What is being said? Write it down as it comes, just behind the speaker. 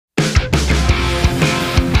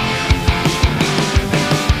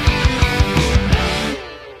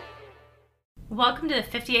Welcome to the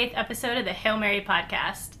 58th episode of the Hail Mary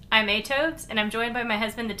podcast. I'm A. Tobes, and I'm joined by my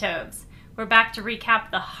husband, the Tobes. We're back to recap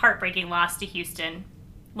the heartbreaking loss to Houston.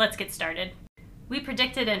 Let's get started. We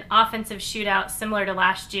predicted an offensive shootout similar to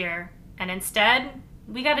last year, and instead,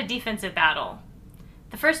 we got a defensive battle.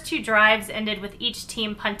 The first two drives ended with each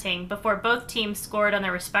team punting before both teams scored on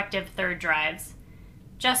their respective third drives.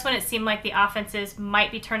 Just when it seemed like the offenses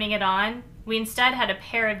might be turning it on, we instead had a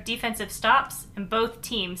pair of defensive stops and both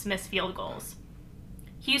teams missed field goals.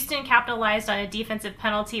 Houston capitalized on a defensive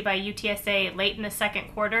penalty by UTSA late in the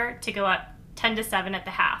second quarter to go up 10-7 at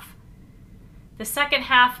the half. The second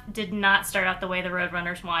half did not start out the way the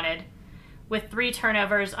Roadrunners wanted, with 3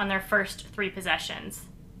 turnovers on their first 3 possessions.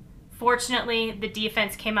 Fortunately, the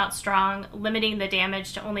defense came out strong, limiting the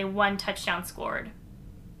damage to only 1 touchdown scored.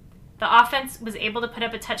 The offense was able to put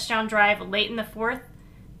up a touchdown drive late in the fourth,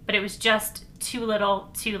 but it was just too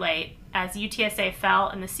little, too late, as UTSA fell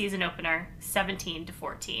in the season opener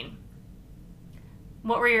 17-14.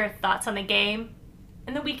 What were your thoughts on the game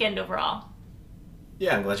and the weekend overall?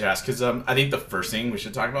 Yeah, I'm glad you asked, because I think the first thing we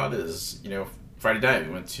should talk about is, Friday night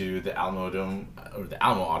we went to the Alamo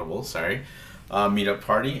Audible, meetup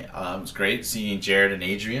party. It was great seeing Jared and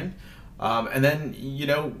Adrian. And then,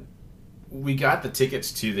 we got the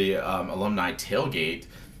tickets to the alumni tailgate.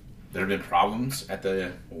 There have been problems at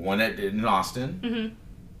the one in Austin. Mm-hmm.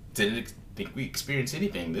 Didn't think we experienced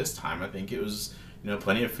anything this time. I think it was,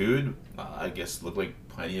 plenty of food. I guess looked like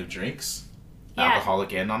plenty of drinks,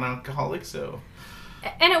 alcoholic and non-alcoholic. So,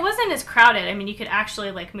 and it wasn't as crowded. I mean, you could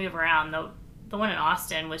actually move around. The one in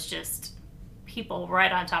Austin was just people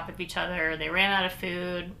right on top of each other. They ran out of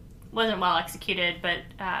food. Wasn't well executed, but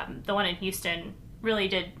the one in Houston really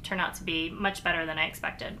did turn out to be much better than I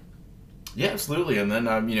expected. Yeah, absolutely. And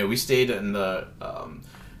then we stayed in the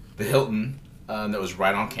Hilton. That was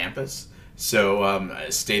right on campus. So I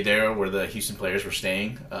stayed there where the Houston players were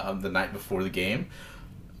staying the night before the game.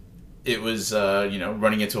 It was,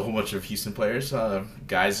 running into a whole bunch of Houston players,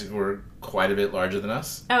 guys who were quite a bit larger than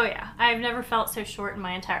us. Oh, yeah. I've never felt so short in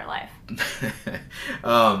my entire life.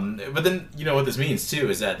 But then, what this means, too,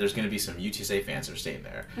 is that there's going to be some UTSA fans that are staying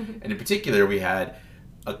there. Mm-hmm. And in particular, we had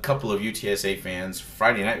a couple of UTSA fans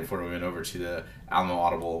Friday night before we went over to the Alamo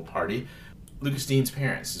Audible party. Lucas Dean's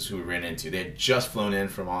parents is who we ran into. They had just flown in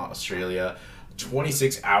from Australia,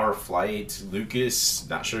 26-hour flight. Lucas,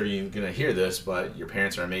 not sure you're going to hear this, but your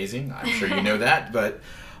parents are amazing. I'm sure you know that. But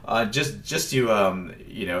just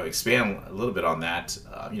to expand a little bit on that,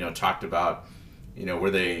 talked about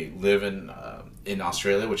where they live in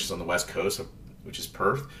Australia, which is on the west coast, which is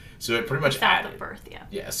Perth. So it pretty much south of Perth, yeah.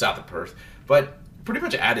 Yeah, south of Perth, but pretty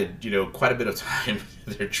much added quite a bit of time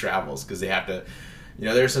to their travels because they have to.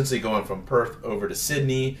 They're essentially going from Perth over to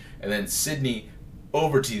Sydney, and then Sydney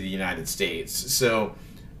over to the United States. So,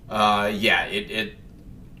 it's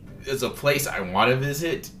a place I want to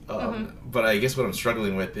visit, but I guess what I'm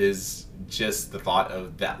struggling with is just the thought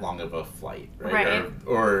of that long of a flight, right?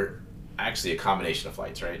 Or actually a combination of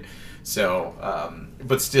flights, right? So,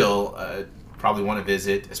 but still, probably want to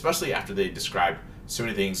visit, especially after they described so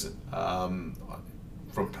many things from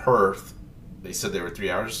Perth. They said they were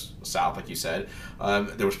 3 hours south, like you said.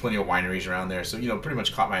 There was plenty of wineries around there, so pretty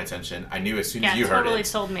much caught my attention. I knew as soon as you heard it. Yeah, totally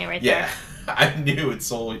sold me right there. Yeah, I knew it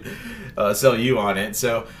sell you on it.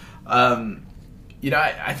 So,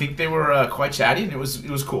 I think they were quite chatty, and it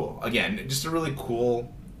was cool. Again, just a really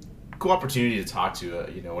cool opportunity to talk to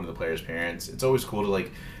one of the players' parents. It's always cool to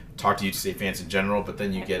talk to UTSA fans in general, but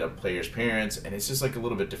then you get a player's parents, and it's just a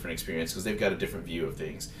little bit different experience because they've got a different view of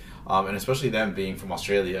things, and especially them being from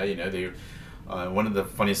Australia. They. One of the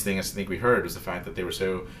funniest things I think we heard was the fact that they were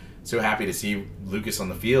so happy to see Lucas on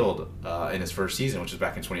the field in his first season, which was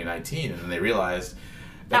back in 2019, and then they realized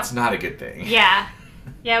that's not a good thing. Yeah,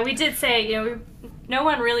 we did say no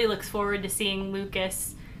one really looks forward to seeing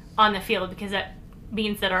Lucas on the field because that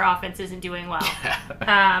means that our offense isn't doing well.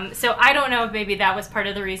 So I don't know if maybe that was part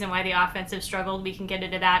of the reason why the offensive struggled. We can get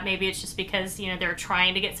into that. Maybe it's just because they're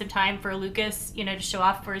trying to get some time for Lucas, to show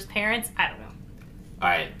off for his parents. I don't know. All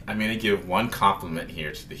right, I'm going to give one compliment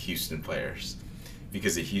here to the Houston players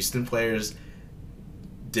because the Houston players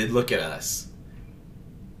did look at us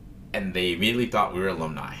and they immediately thought we were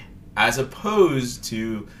alumni, as opposed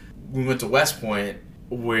to we went to West Point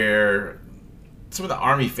where some of the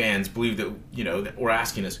Army fans believed that, were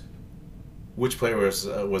asking us which player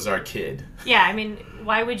was our kid. Yeah, I mean,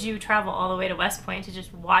 why would you travel all the way to West Point to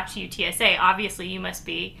just watch UTSA? Obviously, you must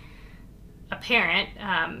be a parent.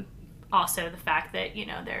 Also, the fact that,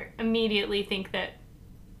 they immediately think that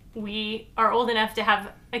we are old enough to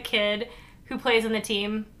have a kid who plays on the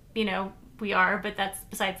team, we are, but that's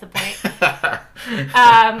besides the point.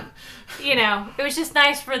 It was just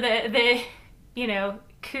nice for the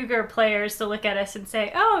Cougar players to look at us and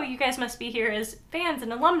say, oh, you guys must be here as fans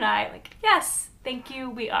and alumni. Like, yes, thank you,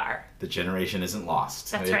 we are. The generation isn't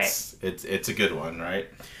lost. That's right. It's a good one, right?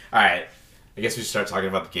 All right. I guess we should start talking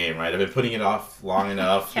about the game, right? I've been putting it off long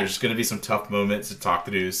enough. There's going to be some tough moments to talk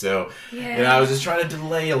through. So, I was just trying to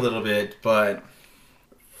delay a little bit. But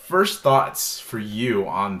first thoughts for you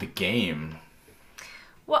on the game?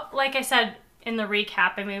 Well, like I said in the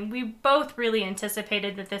recap, I mean, we both really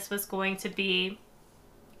anticipated that this was going to be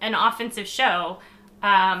an offensive show.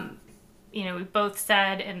 We both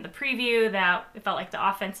said in the preview that it felt like the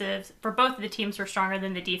offensives for both of the teams were stronger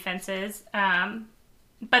than the defenses.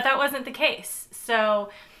 But that wasn't the case.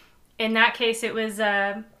 So in that case, it was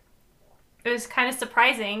kind of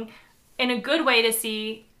surprising in a good way to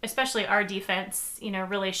see, especially our defense,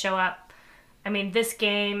 really show up. I mean, this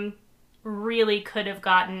game really could have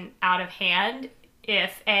gotten out of hand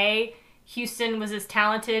if Houston was as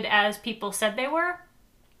talented as people said they were,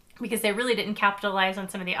 because they really didn't capitalize on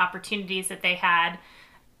some of the opportunities that they had,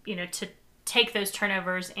 to take those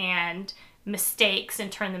turnovers and mistakes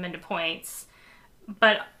and turn them into points.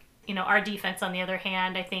 But, our defense, on the other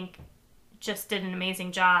hand, I think just did an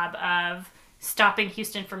amazing job of stopping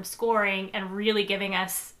Houston from scoring and really giving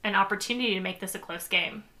us an opportunity to make this a close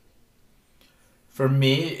game. For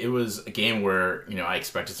me, it was a game where, I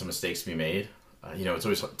expected some mistakes to be made. It's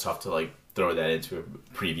always tough to, throw that into a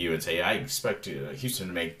preview and say, I expect Houston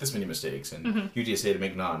to make this many mistakes and UTSA to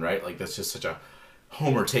make none, right? That's just such a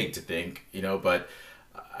homer take to think, But,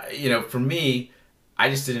 for me, I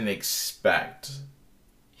just didn't expect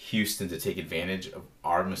Houston to take advantage of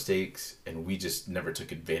our mistakes, and we just never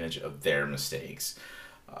took advantage of their mistakes.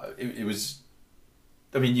 It was,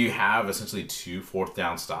 you have essentially 2 fourth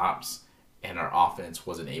down stops, and our offense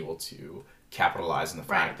wasn't able to capitalize on the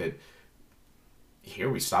fact that here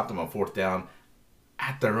we stopped them on fourth down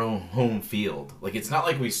at their own home field. It's not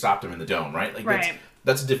like we stopped them in the dome, right?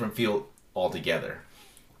 That's a different field altogether.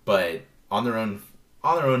 But on their own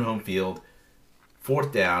home field,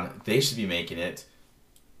 fourth down, they should be making it,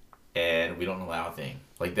 and we don't allow a thing.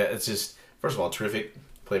 That, it's just, first of all, terrific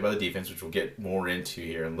play by the defense, which we'll get more into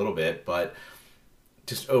here in a little bit, but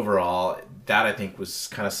just overall, that I think was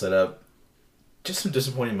kind of set up just some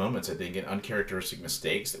disappointing moments, I think, and uncharacteristic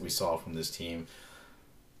mistakes that we saw from this team,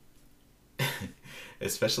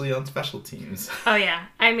 especially on special teams. Oh, yeah.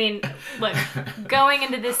 Look, going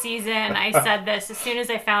into this season, I said this as soon as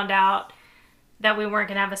I found out that we weren't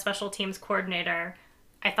going to have a special teams coordinator.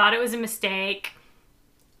 I thought it was a mistake.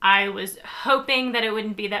 I was hoping that it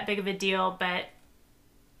wouldn't be that big of a deal, but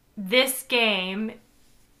this game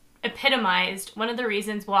epitomized one of the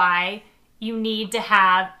reasons why you need to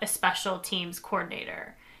have a special teams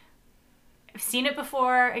coordinator. I've seen it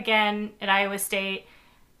before, again, at Iowa State.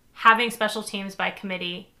 Having special teams by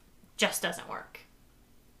committee just doesn't work.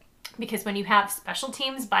 Because when you have special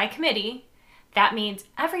teams by committee, that means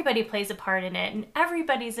everybody plays a part in it and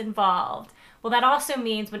everybody's involved. Well, that also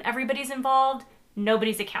means when everybody's involved,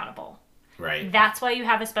 nobody's accountable. Right. That's why you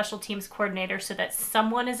have a special teams coordinator, so that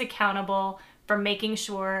someone is accountable for making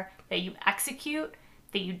sure that you execute,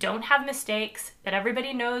 that you don't have mistakes, that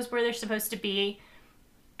everybody knows where they're supposed to be,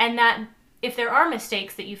 and that if there are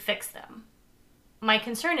mistakes, that you fix them. My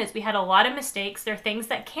concern is we had a lot of mistakes. There are things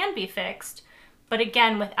that can be fixed, but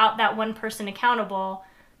again, without that one person accountable,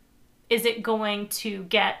 is it going to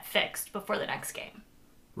get fixed before the next game?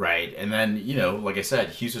 Right. And then, like I said,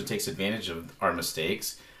 Houston takes advantage of our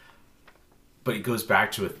mistakes, but it goes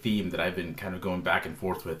back to a theme that I've been kind of going back and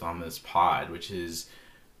forth with on this pod, which is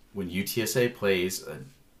when UTSA plays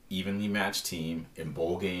an evenly matched team in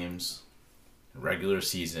bowl games, regular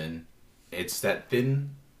season, it's that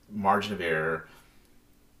thin margin of error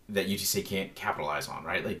that UTSA can't capitalize on,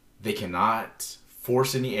 right? They cannot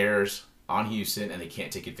force any errors on Houston, and they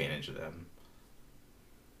can't take advantage of them.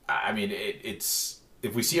 It's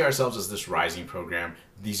if we see ourselves as this rising program,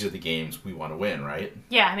 these are the games we want to win, right?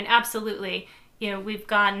 Yeah, absolutely. We've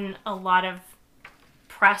gotten a lot of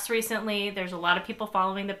press recently. There's a lot of people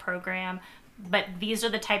following the program, but these are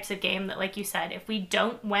the types of game that, like you said, if we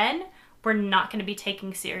don't win, we're not going to be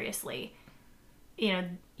taken seriously.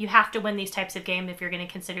 You have to win these types of games if you're going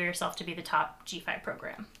to consider yourself to be the top G5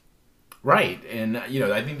 program. Right. And,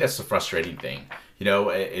 I think that's the frustrating thing.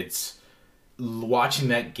 It's watching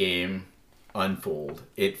that game unfold.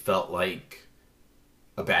 It felt like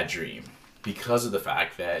a bad dream because of the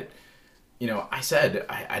fact that, I said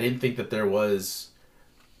I didn't think that there was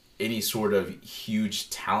any sort of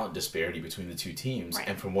huge talent disparity between the two teams. Right.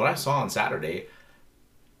 And from what I saw on Saturday,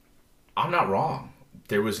 I'm not wrong.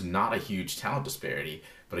 there was not a huge talent disparity.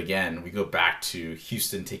 But again, we go back to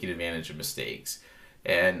Houston taking advantage of mistakes.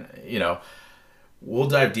 And, we'll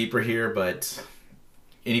dive deeper here, but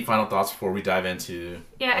any final thoughts before we dive into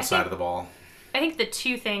a side of the ball? I think the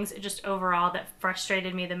two things just overall that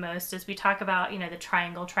frustrated me the most is we talk about, the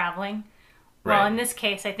triangle traveling. Right. Well, in this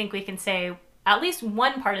case, I think we can say at least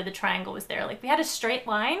one part of the triangle was there. Like, we had a straight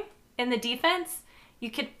line in the defense.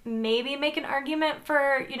 You could maybe make an argument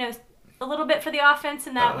for, a little bit for the offense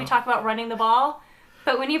in that we talk about running the ball.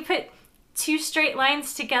 But when you put two straight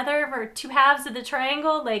lines together or two halves of the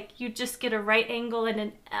triangle, like, you just get a right angle and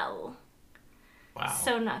an L. Wow.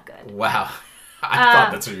 So not good. Wow. I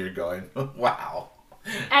thought that's where you were going. Wow.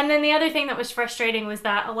 And then the other thing that was frustrating was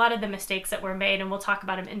that a lot of the mistakes that were made, and we'll talk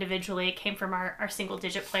about them individually, came from our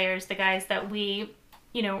single-digit players, the guys that we,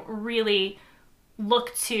 really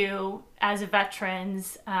look to as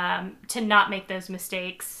veterans to not make those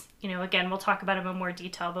mistakes. Again, we'll talk about them in more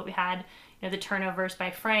detail, but we had, the turnovers by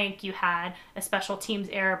Frank, you had a special teams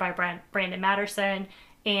error by Brandon Matterson,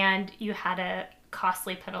 and you had a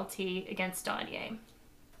costly penalty against Danye.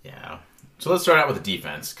 Yeah. So let's start out with the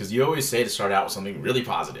defense, because you always say to start out with something really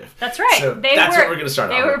positive. That's right. So that's what we're going to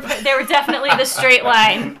start out with. They were definitely the straight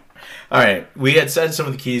line. All right. We had said some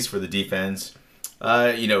of the keys for the defense,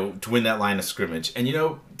 to win that line of scrimmage. And,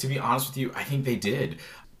 to be honest with you, I think they did.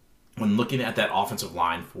 When looking at that offensive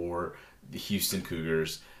line for the Houston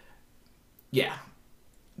Cougars, yeah,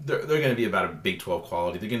 they're going to be about a Big 12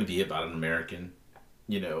 quality. They're going to be about an American,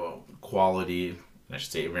 quality. I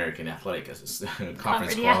should say American athletic as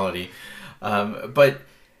conference quality. But,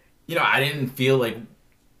 I didn't feel like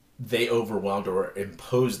they overwhelmed or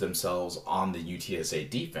imposed themselves on the UTSA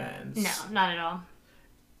defense. No, not at all.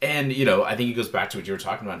 And, I think it goes back to what you were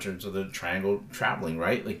talking about in terms of the triangle traveling,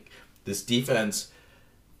 right? Like, this defense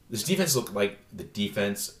looked like the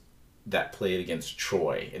defense that played against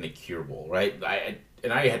Troy in the Cure Bowl, right? I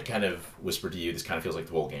had kind of whispered to you, this kind of feels like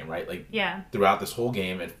the bowl game, right? Like, yeah. Throughout this whole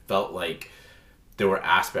game, it felt like there were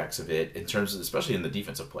aspects of it in terms of, especially in the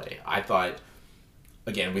defensive play. I thought,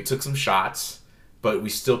 again, we took some shots, but we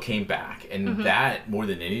still came back. And that, more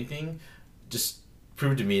than anything, just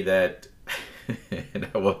proved to me that,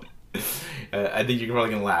 I think you're probably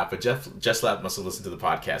going to laugh, but Jeff Lapp must have listened to the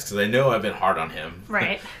podcast, because I know I've been hard on him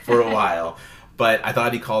for a while. But I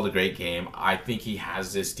thought he called a great game. I think he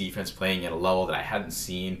has this defense playing at a level that I hadn't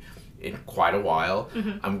seen in quite a while.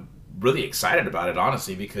 I'm really excited about it,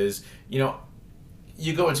 honestly, because,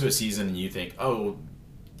 you go into a season and you think, oh,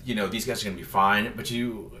 these guys are going to be fine. But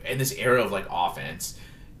in this era of, like, offense,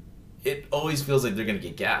 it always feels like they're going to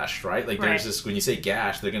get gashed, right? Like, there's this, when you say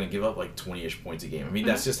gashed, they're going to give up, like, 20-ish points a game. I mean,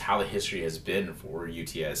 that's just how the history has been for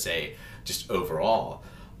UTSA, just overall.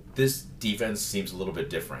 This defense seems a little bit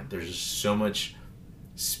different. There's just so much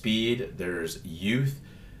speed. There's youth.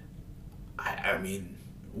 I mean,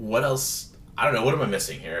 what else? I don't know. What am I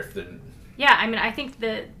missing here? Yeah, I mean, I think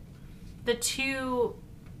the two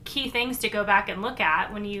key things to go back and look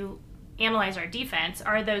at when you analyze our defense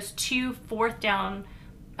are those 2 fourth down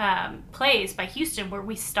plays by Houston where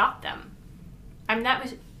we stopped them. I mean, that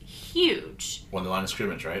was huge. Won the line of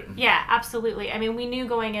scrimmage, right? Yeah, absolutely. I mean, we knew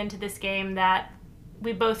going into this game that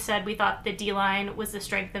we both said we thought the D-line was the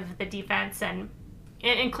strength of the defense, and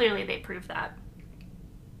clearly they proved that.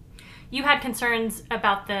 You had concerns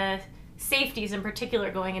about the safeties in particular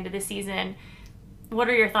going into the season. What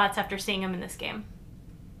are your thoughts after seeing them in this game?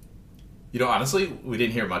 Honestly, we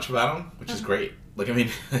didn't hear much about them, which is great. Like, I mean,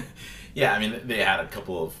 yeah, I mean, they had a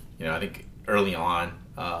couple of, I think early on,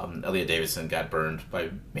 Elliot Davidson got burned by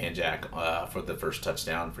Manjack for the first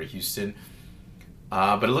touchdown for Houston.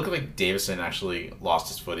 But it looked like Davison actually lost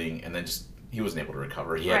his footing, and then he wasn't able to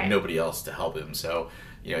recover. He had nobody else to help him, so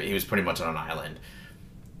he was pretty much on an island.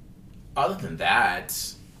 Other than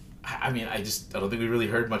that, I mean, I don't think we really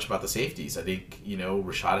heard much about the safeties. I think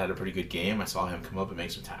Rashad had a pretty good game. I saw him come up and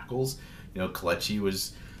make some tackles. Kalechi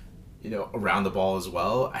was around the ball as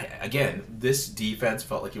well. Again, this defense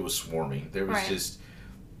felt like it was swarming. There was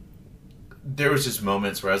just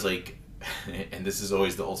moments where I was like, and this is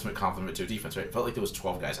always the ultimate compliment to a defense, right? It felt like there was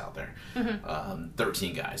 12 guys out there,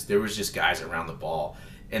 13 guys. There was just guys around the ball.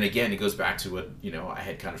 And again, it goes back to what, I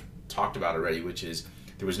had kind of talked about already, which is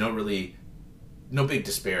there was no big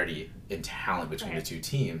disparity in talent between the two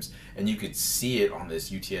teams. And you could see it on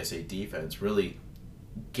this UTSA defense really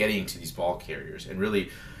getting to these ball carriers and really,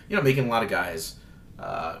 making a lot of guys,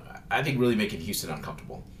 I think really making Houston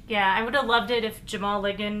uncomfortable. Yeah, I would have loved it if Jamal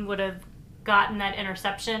Ligon would have gotten that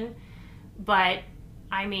interception. But,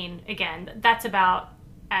 I mean, again, that's about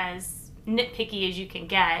as nitpicky as you can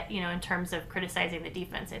get, in terms of criticizing the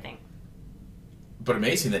defense, I think. but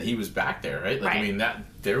amazing that he was back there, right? Like, right. I mean, that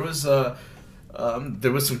there was some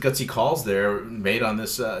gutsy calls there made on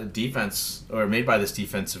this defense, or made by this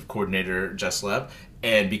defensive coordinator, Jesslep,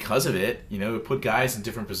 and because of it, it put guys in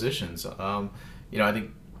different positions. I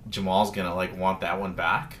think Jamal's gonna want that one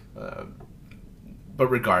back, but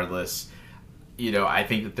regardless, I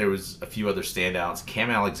think that there was a few other standouts. Cam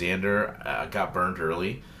Alexander got burned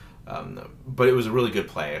early, but it was a really good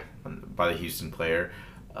play by the Houston player.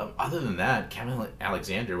 Other than that, Cam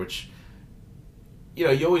Alexander, which you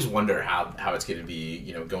always wonder how it's going to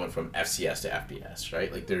be, going from FCS to FBS,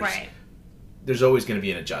 right? Like there's always going to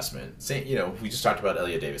be an adjustment. Say, we just talked about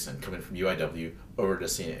Elliot Davison coming from UIW over to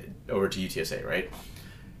UTSA, right?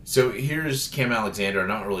 So here's Cam Alexander. I'm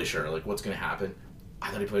not really sure what's going to happen. I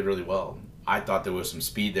thought he played really well. I thought there was some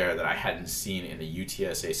speed there that I hadn't seen in a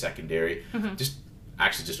UTSA secondary, just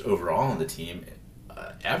overall on the team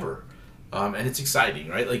ever, and it's exciting,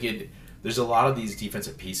 right? There's a lot of these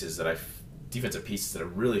defensive pieces that I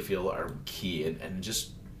really feel are key, and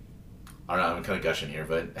just I don't know. I'm kind of gushing here,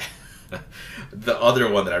 but the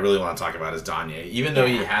other one that I really want to talk about is Danye. Even though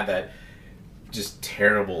he had that just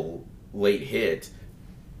terrible late hit,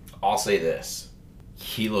 I'll say this.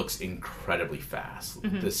 He looks incredibly fast.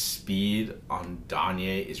 Mm-hmm. The speed on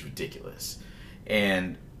Danye is ridiculous.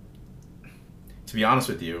 And to be honest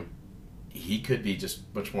with you, he could be just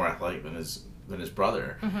much more athletic than his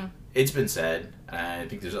brother. Mm-hmm. It's been said, and I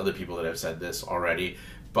think there's other people that have said this already,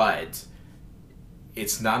 but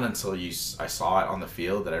it's not until I saw it on the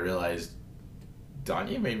field that I realized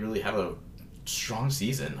Danye may really have a strong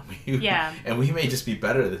season. And we may just be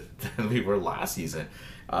better than we were last season.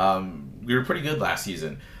 We were pretty good last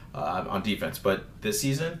season on defense, but this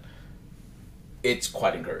season, it's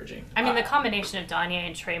quite encouraging. I mean, the combination of Danye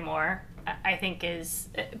and Trey Moore, I think, is,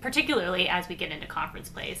 particularly as we get into conference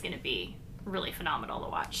play, is going to be really phenomenal to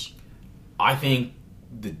watch. I think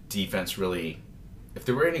the defense really, if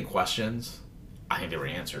there were any questions, I think they were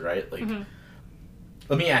answered, right?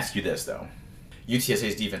 Let me ask you this, though.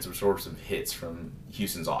 UTSA's defense absorbed some hits from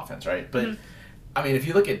Houston's offense, right? But I mean, if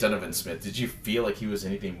you look at Donovan Smith, did you feel like he was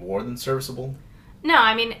anything more than serviceable? No,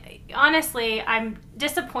 I mean, honestly, I'm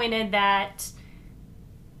disappointed that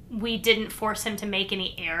we didn't force him to make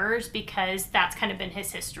any errors, because that's kind of been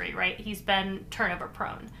his history, right? He's been turnover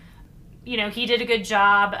prone. He did a good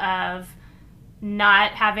job of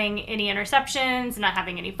not having any interceptions, not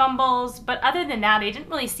having any fumbles, but other than that, I didn't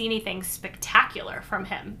really see anything spectacular from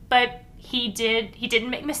him. But he didn't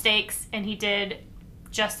make mistakes, and he did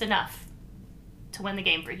just enough to win the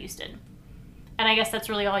game for Houston. And I guess that's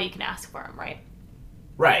really all you can ask for him, right?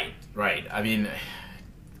 Right. I mean,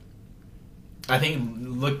 I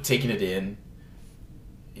think taking it in,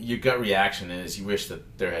 your gut reaction is you wish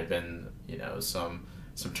that there had been,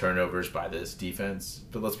 some turnovers by this defense.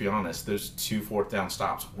 But let's be honest, those 2 4th down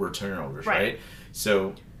stops were turnovers, right?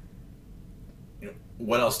 So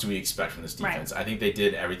what else do we expect from this defense? Right. I think they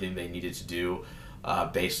did everything they needed to do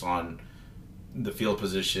based on the field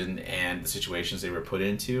position and the situations they were put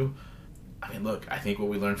into. I mean, look, I think what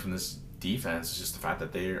we learned from this defense is just the fact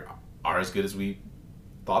that they are as good as we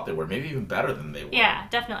thought they were, maybe even better than they were. Yeah,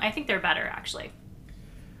 definitely. I think they're better, actually.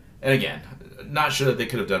 And again, not sure that they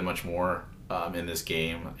could have done much more in this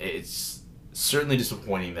game. It's certainly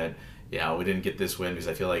disappointing that we didn't get this win, because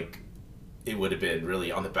I feel like it would have been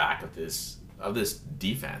really on the back of this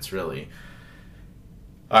defense, really.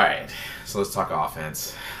 All right, so let's talk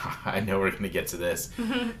offense. I know we're going to get to this.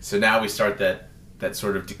 So now we start that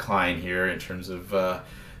sort of decline here in terms of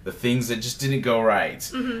the things that just didn't go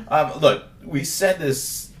right. Look, we said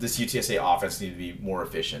this UTSA offense needed to be more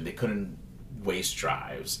efficient. They couldn't waste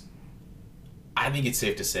drives. I think it's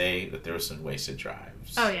safe to say that there were some wasted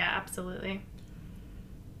drives. Oh, yeah, absolutely.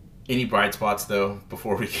 Any bright spots, though,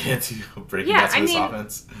 before we get into breaking down some of this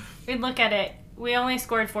offense? We look at it. We only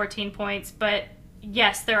scored 14 points, but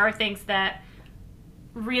yes, there are things that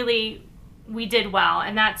really we did well,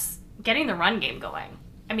 and that's getting the run game going.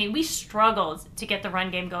 I mean, we struggled to get the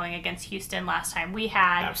run game going against Houston last time. We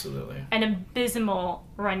had an abysmal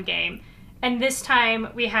run game. And this time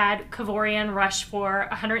we had Kavorian rush for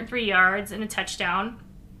 103 yards and a touchdown.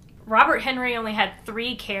 Robert Henry only had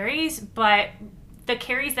 3 carries, but the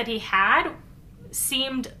carries that he had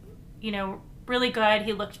seemed, really good.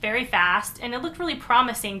 He looked very fast, and it looked really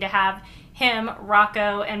promising to have him,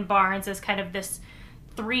 Rocco, and Barnes as kind of this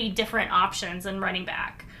 3 different options in running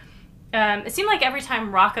back. It seemed like every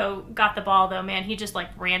time Rocco got the ball, though, man, he just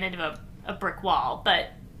ran into a brick wall. But,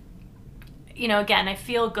 again, I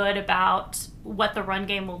feel good about what the run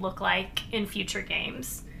game will look like in future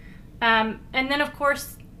games. And then, of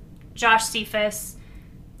course, Josh Cephas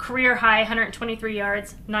career high 123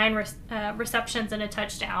 yards, 9 receptions, and a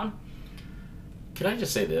touchdown. Can I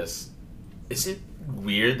just say this? Is it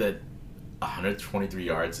weird that 123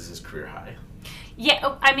 yards is his career high?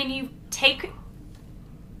 Yeah, I mean, you take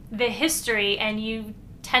the history and you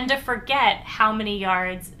tend to forget how many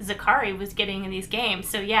yards Zachary was getting in these games.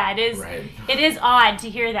 So yeah, it is Right. It is odd to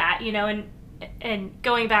hear that, you know, and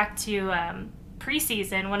going back to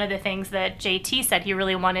preseason, one of the things that JT said he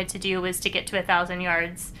really wanted to do was to get to 1,000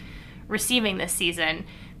 yards receiving this season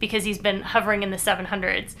because he's been hovering in the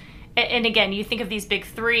 700s. And again, you think of these big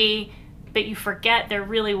three, but you forget there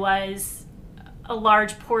really was a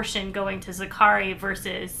large portion going to Zachary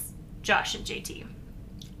versus Josh and JT.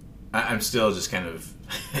 I'm still just kind of...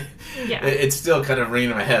 Yeah. It's still kind of ringing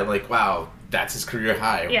in my head like, wow, that's his career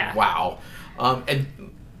high. Yeah. Wow.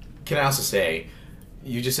 And can I also say,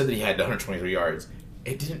 you just said that he had 123 yards.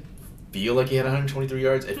 It didn't feel like he had 123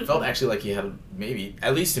 yards. It felt actually like he had maybe,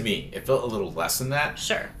 at least to me, it felt a little less than that.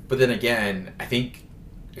 Sure. But then again, I think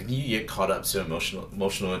you get caught up so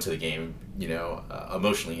emotional into the game, you know,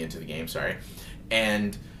 emotionally into the game, sorry.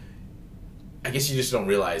 And I guess you just don't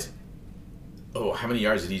realize, oh, how many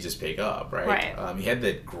yards did he just pick up, right? Right. He had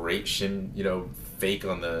that great shin, you know, fake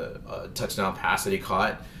on the touchdown pass that he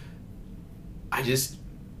caught. I guess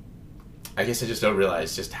I just don't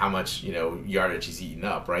realize just how much, you know, yardage he's eaten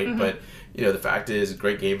up, right? Mm-hmm. But, you know, the fact is, a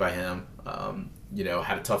great game by him. You know,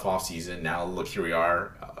 had a tough offseason. Now, look, here we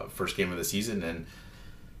are, first game of the season, and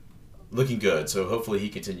looking good. So hopefully he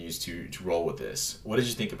continues to roll with this. What did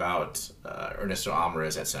you think about Ernesto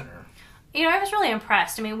Alvarez at center? You know, I was really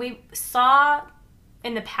impressed. I mean, we saw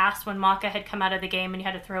in the past when Maka had come out of the game and you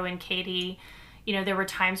had to throw in Katie, you know, there were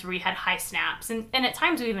times where we had high snaps. And at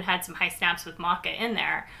times we even had some high snaps with Maka in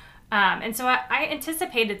there. And so I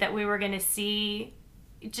anticipated that we were going to see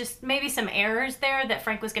just maybe some errors there that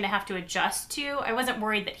Frank was going to have to adjust to. I wasn't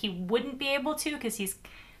worried that he wouldn't be able to because he's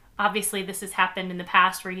obviously this has happened in the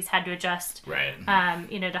past where he's had to adjust, right?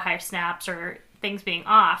 You know, to higher snaps or things being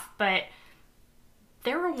off. But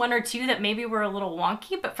there were one or two that maybe were a little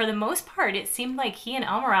wonky, but for the most part, it seemed like he and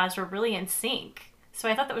Almaraz were really in sync. So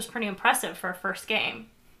I thought that was pretty impressive for a first game.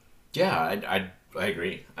 Yeah, I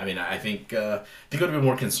agree. I mean, I think I would have been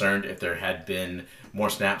more concerned if there had been more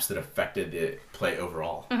snaps that affected the play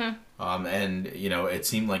overall. Mm-hmm. And you know, it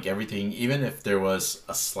seemed like everything, even if there was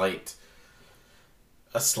a slight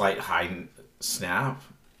high snap,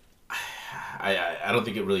 I don't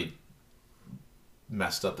think it really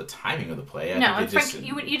messed up the timing of the play. No, and Frank,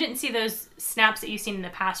 you didn't see those snaps that you've seen in the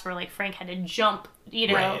past where like Frank had to jump, you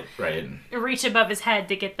know, right, reach above his head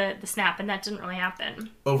to get the snap, and that didn't really happen.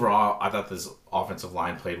 Overall, I thought this offensive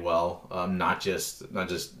line played well. Not just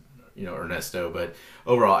you know, Ernesto, but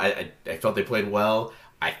overall, I felt they played well.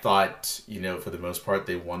 I thought, you know, for the most part,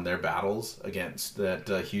 they won their battles against that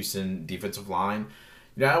Houston defensive line.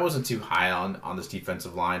 You know, I wasn't too high on this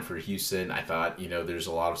defensive line for Houston. I thought, you know, there's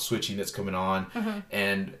a lot of switching that's coming on. Mm-hmm.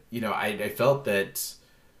 And, you know, I felt that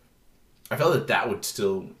would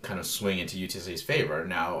still kind of swing into UTSA's favor.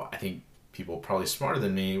 Now, I think people probably smarter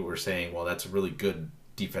than me were saying, well, that's a really good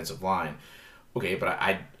defensive line. Okay, but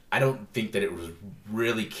I don't think that it was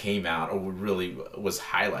really came out or really was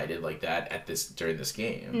highlighted like that during this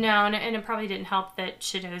game. No, and it probably didn't help that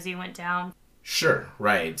Chidozie went down. Sure,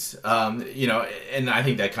 right. You know, and I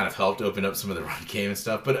think that kind of helped open up some of the run game and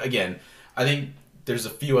stuff. But again, I think there's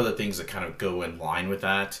a few other things that kind of go in line with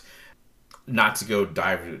that. Not to go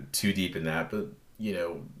dive too deep in that, but, you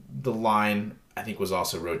know, the line, I think, was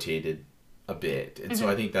also rotated a bit. And so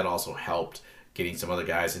I think that also helped getting some other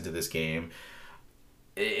guys into this game.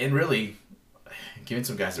 And really giving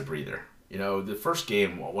some guys a breather. You know, the first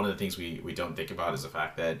game, one of the things we don't think about is the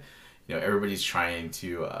fact that, you know, everybody's trying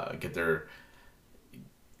to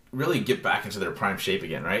really get back into their prime shape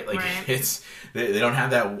again, right? Like, right. They don't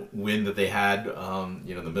have that win that they had, you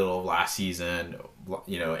know, in the middle of last season,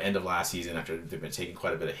 you know, end of last season after they've been taking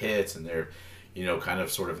quite a bit of hits and they're, you know, kind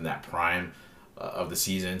of sort of in that prime of the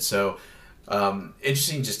season. So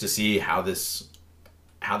interesting just to see how this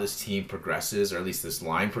team progresses, or at least this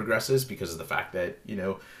line progresses, because of the fact that, you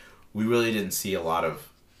know, we really didn't see a lot of,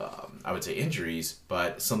 I would say, injuries,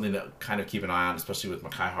 but something to kind of keep an eye on, especially with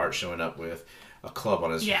Mekhi Hart showing up with a club on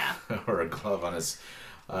his or a glove on his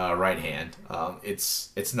right hand.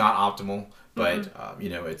 It's not optimal, but you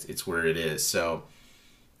know, it's where it is. So,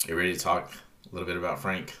 you ready to talk a little bit about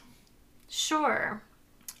Frank? Sure.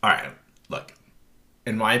 All right. Look,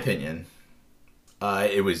 in my opinion,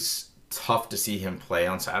 it was tough to see him play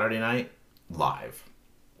on Saturday night live.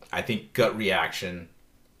 I think gut reaction,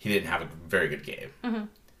 he didn't have a very good game. Mm-hmm.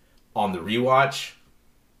 On the rewatch,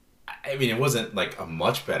 I mean, it wasn't like a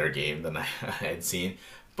much better game than I had seen,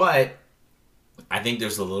 But I think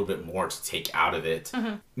there's a little bit more to take out of it.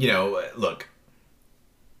 Look,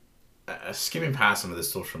 skimming past some of the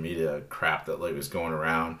social media crap that was going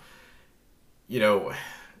around,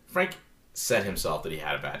 Frank said himself that he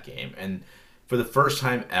had a bad game. And for the first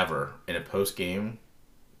time ever in a post-game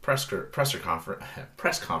press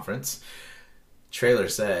conference, Traylor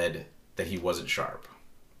said that he wasn't sharp.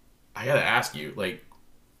 I gotta ask you,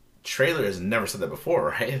 Traylor has never said that before,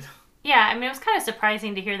 right? Yeah, I mean, it was kind of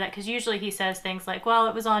surprising to hear that because usually he says things like, well,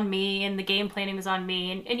 it was on me and the game planning was on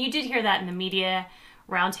me. And you did hear that in the media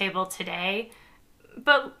roundtable today.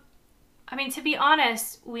 But, I mean, to be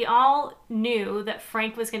honest, we all knew that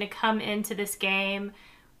Frank was going to come into this game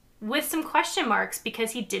with some question marks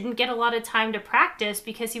because he didn't get a lot of time to practice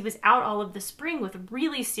because he was out all of the spring with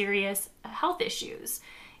really serious health issues.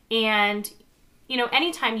 And,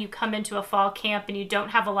 anytime you come into a fall camp and you don't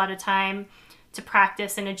have a lot of time to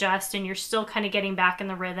practice and adjust and you're still kind of getting back in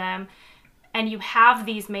the rhythm and you have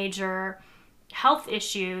these major health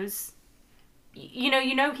issues, you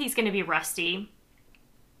know he's going to be rusty.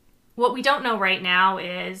 What we don't know right now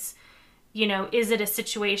is, is it a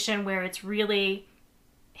situation where it's really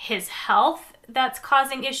his health that's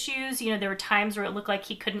causing issues? There were times where it looked like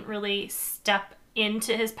he couldn't really step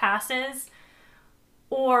into his passes.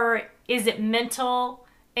 Or is it mental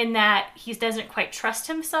in that he doesn't quite trust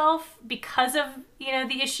himself because of,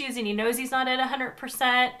 the issues and he knows he's not at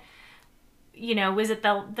 100%? Was it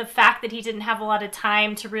the fact that he didn't have a lot of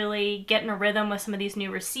time to really get in a rhythm with some of these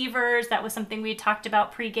new receivers? That was something we talked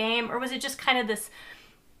about pregame. Or was it just kind of this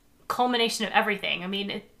culmination of everything? I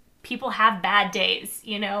mean, people have bad days,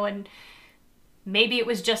 and maybe it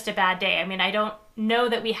was just a bad day. I mean, I don't know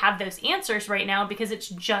that we have those answers right now because it's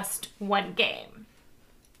just one game.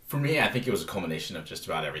 For me, I think it was a culmination of just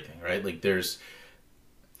about everything, right? There's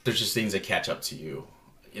just things that catch up to you.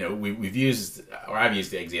 I've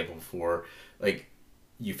used the example before,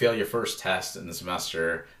 you fail your first test in the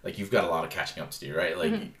semester, you've got a lot of catching up to do, right?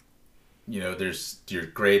 There's your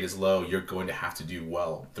grade is low, you're going to have to do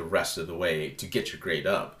well the rest of the way to get your grade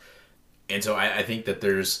up. And so I think that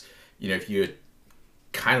there's, if you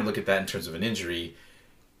kind of look at that in terms of an injury,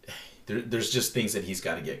 there's just things that he's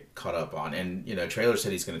got to get caught up on. And, Traylor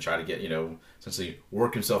said he's going to try to get, essentially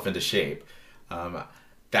work himself into shape.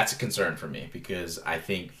 That's a concern for me because I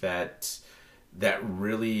think that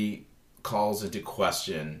really calls into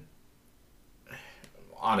question,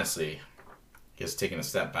 honestly, I guess taking a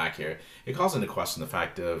step back here, it calls into question the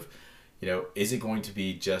fact of, is it going to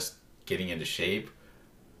be just getting into shape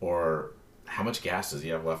or how much gas does he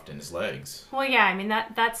have left in his legs? Well, yeah, I mean,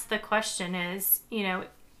 that's the question is,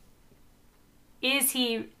 is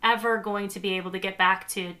he ever going to be able to get back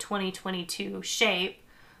to 2022 shape,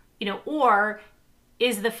 or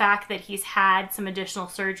is the fact that he's had some additional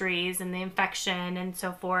surgeries and the infection and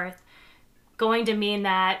so forth going to mean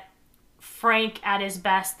that Frank at his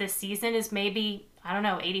best this season is maybe,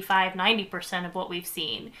 85, 90% of what we've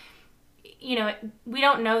seen? We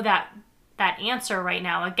don't know that answer right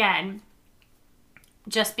now, again,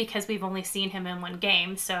 just because we've only seen him in one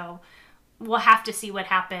game. So we'll have to see what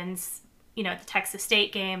happens at the Texas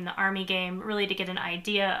State game, the Army game, really to get an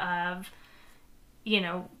idea of,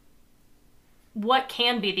 what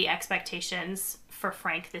can be the expectations for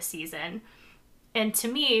Frank this season. And to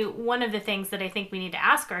me, one of the things that I think we need to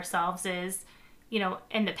ask ourselves is,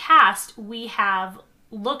 in the past, we have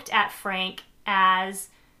looked at Frank as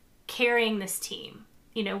carrying this team.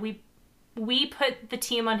 We put the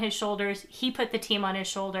team on his shoulders, he put the team on his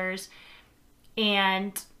shoulders,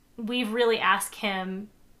 and we've really asked him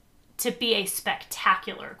to be a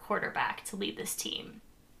spectacular quarterback to lead this team.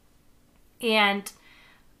 And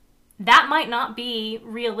that might not be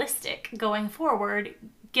realistic going forward,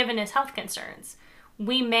 given his health concerns.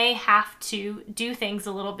 We may have to do things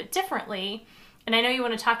a little bit differently. And I know you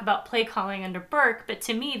want to talk about play calling under Burke, but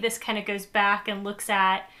to me, this kind of goes back and looks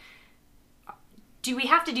at, do we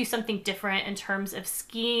have to do something different in terms of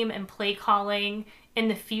scheme and play calling in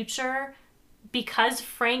the future because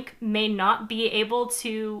Frank may not be able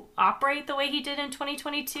to operate the way he did in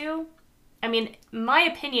 2022? I mean, my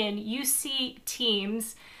opinion, you see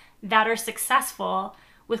teams that are successful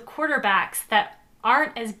with quarterbacks that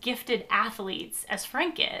aren't as gifted athletes as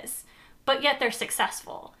Frank is, but yet they're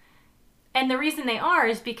successful. And the reason they are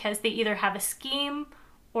is because they either have a scheme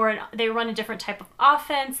or they run a different type of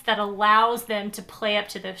offense that allows them to play up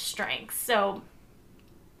to those strengths. So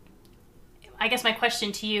I guess my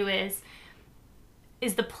question to you is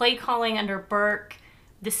the play calling under Burke,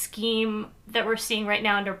 the scheme that we're seeing right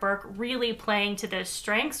now under Burke, really playing to those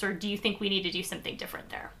strengths, or do you think we need to do something different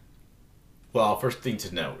there? Well, first thing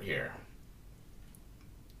to note here,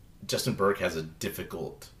 Justin Burke has a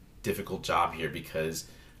difficult job here because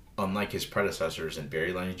unlike his predecessors in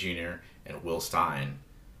Barry Lenny Jr. and Will Stein,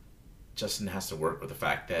 Justin has to work with the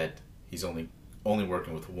fact that he's only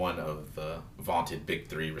working with one of the vaunted big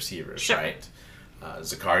three receivers, sure. right?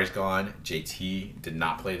 Zakari's gone. JT did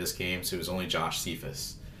not play this game, so it was only Josh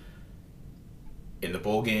Cephas. In the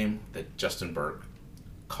bowl game that Justin Burke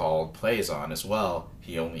called plays on as well,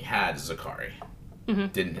 he only had Zakari.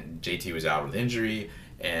 JT was out with injury,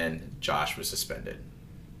 and Josh was suspended.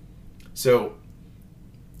 So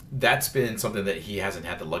that's been something that he hasn't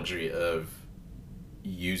had the luxury of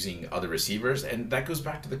using other receivers, and that goes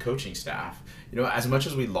back to the coaching staff. As much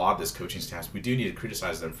as we laud this coaching staff, we do need to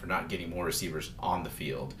criticize them for not getting more receivers on the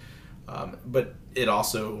field. But it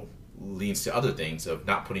also leads to other things of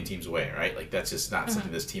not putting teams away, right? Like that's just not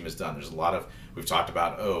something this team has done. There's a lot of, we've talked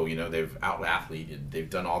about, they've out-athleted, they've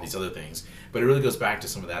done all these other things, but it really goes back to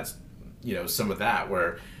some of that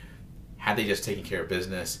where had they just taken care of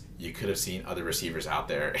business, you could have seen other receivers out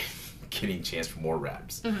there getting a chance for more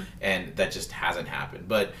reps. And that just hasn't happened.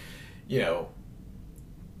 But,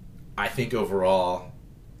 I think overall,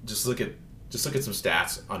 just look at some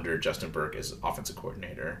stats under Justin Burke as offensive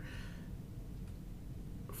coordinator.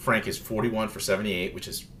 Frank is 41 for 78, which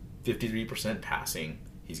is 53% passing.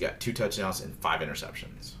 He's got 2 touchdowns and 5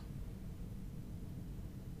 interceptions.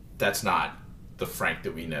 That's not the Frank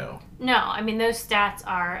that we know. No, I mean, those stats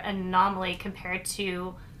are an anomaly compared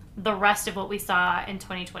to the rest of what we saw in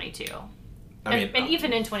 2022. And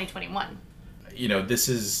even in 2021. This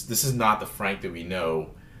is not the Frank that we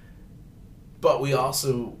know. But we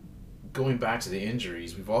also, going back to the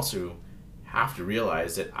injuries, we've also have to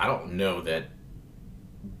realize that I don't know that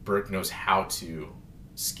Burke knows how to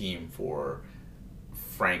scheme for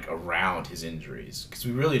Frank around his injuries. Because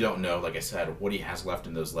we really don't know, like I said, what he has left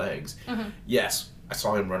in those legs. Yes, I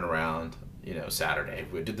saw him run around, Saturday.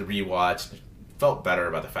 We did the rewatch. Felt better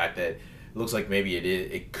about the fact that it looks like maybe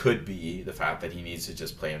it could be the fact that he needs to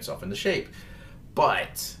just play himself into shape.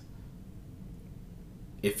 But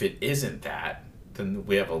if it isn't that, then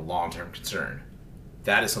we have a long-term concern.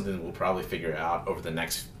 That is something that we'll probably figure out over the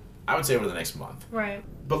next month. Right.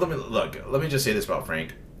 But let me just say this about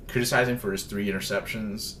Frank. Criticizing for his 3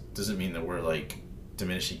 interceptions doesn't mean that we're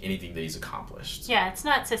diminishing anything that he's accomplished. Yeah, it's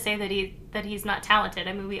not to say that he's not talented.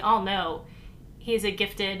 I mean, we all know he's a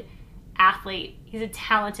gifted athlete. He's a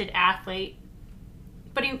talented athlete.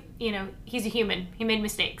 But he's a human. He made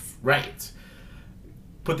mistakes. Right.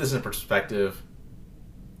 Put this in perspective.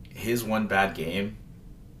 His one bad game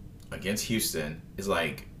against Houston is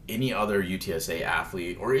like any other UTSA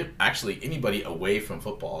athlete, or actually anybody away from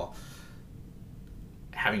football,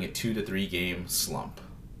 having a 2 to 3 game slump.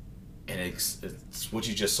 And it's what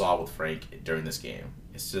you just saw with Frank during this game.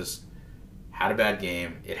 It's just, had a bad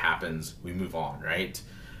game, it happens, we move on, right?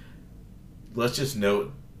 Let's just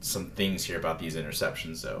note some things here about these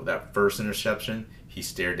interceptions, though. That first interception, he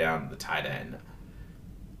stared down the tight end.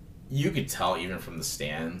 You could tell even from the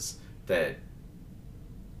stands that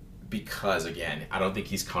because, again, I don't think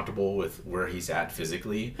he's comfortable with where he's at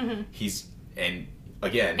physically. He's kind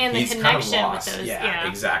of lost. Yeah,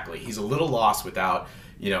 exactly. He's a little lost without,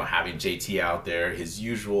 having JT out there, his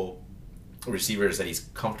usual receivers that he's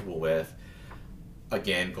comfortable with.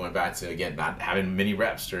 Again, going back to, not having many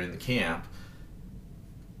reps during the camp.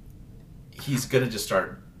 He's going to just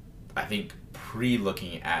start, I think,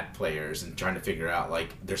 pre-looking at players and trying to figure out,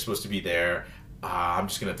 they're supposed to be there. I'm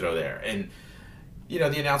just going to throw there. And, the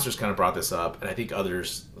announcers kind of brought this up, and I think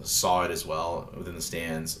others saw it as well within the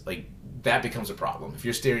stands. That becomes a problem. If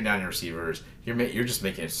you're staring down your receivers, you're just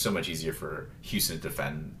making it so much easier for Houston to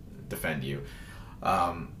defend you.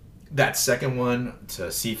 That second one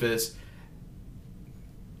to Cephas,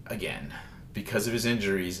 again, because of his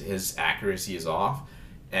injuries, his accuracy is off.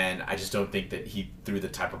 And I just don't think that he threw the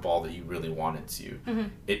type of ball that he really wanted to.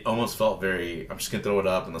 It almost felt I'm just going to throw it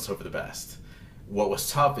up and let's hope for the best. What was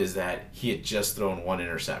tough is that he had just thrown 1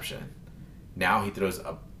 interception. Now he throws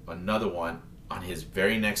another one on his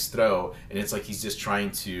very next throw, and it's like he's just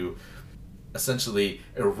trying to essentially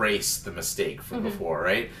erase the mistake from before,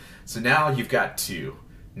 right? So now you've got 2.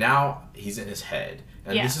 Now he's in his head.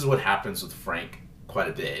 And this is what happens with Frank quite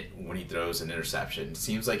a bit when he throws an interception. It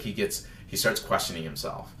seems like he starts questioning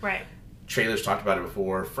himself. Right. Traylor's talked about it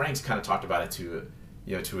before. Frank's kind of talked about it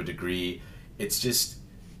to a degree.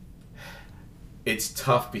 It's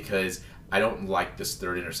tough because I don't like this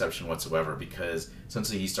 3rd interception whatsoever, because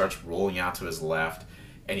essentially he starts rolling out to his left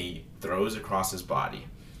and he throws across his body.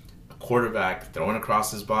 A quarterback throwing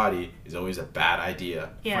across his body is always a bad idea.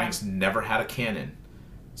 Yeah. Frank's never had a cannon.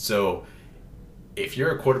 So if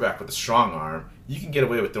you're a quarterback with a strong arm, you can get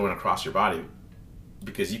away with throwing across your body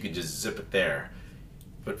because you can just zip it there.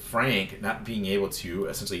 But Frank not being able to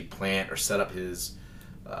essentially plant or set up his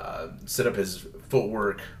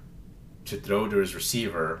footwork to throw to his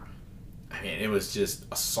receiver, I mean, it was just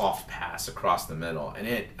a soft pass across the middle.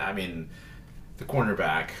 And the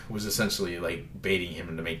cornerback was essentially like baiting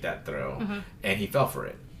him to make that throw. Mm-hmm. And he fell for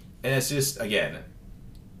it. And it's just, again,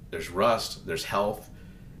 there's rust, there's health.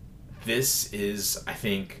 This is, I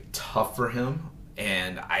think, tough for him.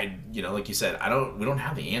 And like you said, we don't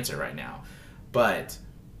have the answer right now. But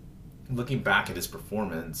looking back at his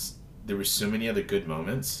performance, there were so many other good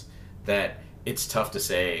moments that it's tough to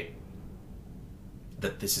say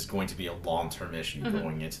that this is going to be a long-term issue mm-hmm.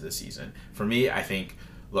 going into the season. For me, I think,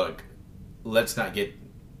 look, let's not get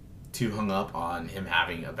too hung up on him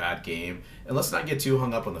having a bad game, and let's not get too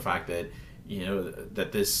hung up on the fact that,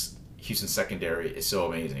 that this Houston secondary is so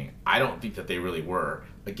amazing. I don't think that they really were.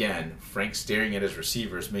 Again, Frank staring at his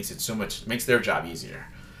receivers makes their job easier.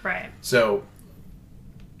 Right. So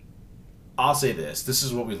I'll say this. This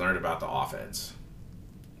is what we learned about the offense.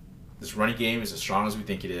 This running game is as strong as we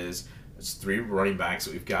think it is. It's 3 running backs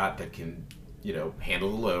that we've got that can, handle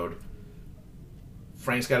the load.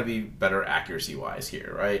 Frank's got to be better accuracy-wise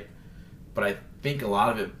here, right? But I think a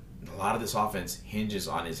lot of this offense hinges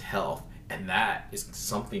on his health, and that is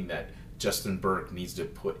something that Justin Burke needs to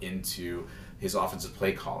put into his offensive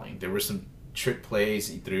play calling. There were some trick plays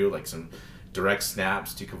he threw, like some direct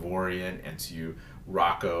snaps to Kavorian and to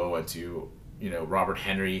Rocco and to, Robert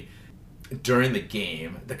Henry during the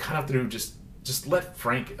game that kind of threw just let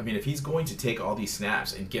Frank, if he's going to take all these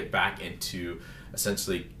snaps and get back into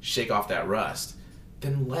essentially shake off that rust,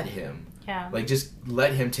 then let him. Yeah. Just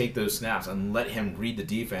let him take those snaps and let him read the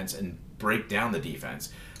defense and break down the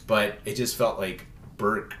defense. But it just felt like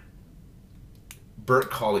Burke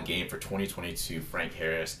called a game for 2022 Frank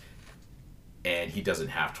Harris, and he doesn't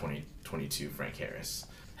have 2022 Frank Harris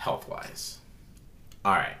health-wise.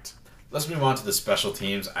 All right. Let's move on to the special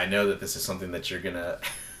teams. I know that this is something that you're going to...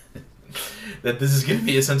 that this is going to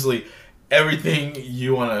be essentially everything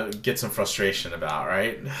you want to get some frustration about,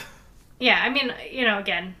 right? Yeah,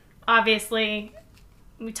 again, obviously,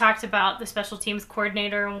 we talked about the special teams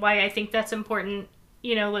coordinator and why I think that's important.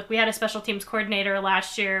 Look, we had a special teams coordinator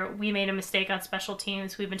last year. We made a mistake on special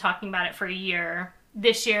teams. We've been talking about it for a year.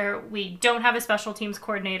 This year, we don't have a special teams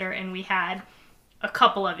coordinator, and we had a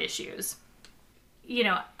couple of issues.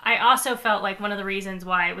 I also felt like one of the reasons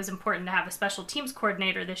why it was important to have a special teams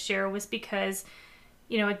coordinator this year was because,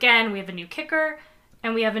 again, we have a new kicker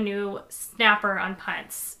and we have a new snapper on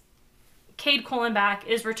punts. Cade Kohlenbach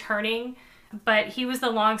is returning, but he was the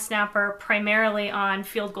long snapper primarily on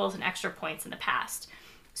field goals and extra points in the past.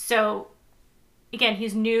 So, again,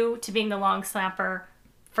 he's new to being the long snapper.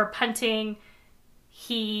 For punting,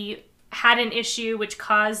 he had an issue which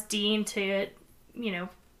caused Dean to,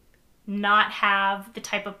 not have the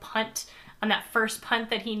type of punt on that first punt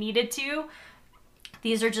that he needed to.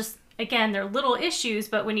 These are just, again, they're little issues,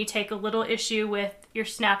 but when you take a little issue with your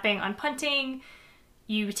snapping on punting,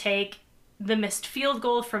 you take the missed field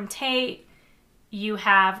goal from Tate, you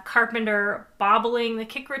have Carpenter bobbling the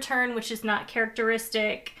kick return, which is not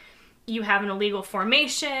characteristic, you have an illegal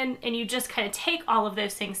formation, and you just kind of take all of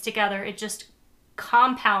those things together. It just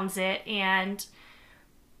compounds it, and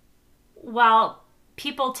while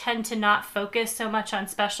people tend to not focus so much on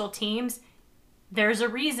special teams, there's a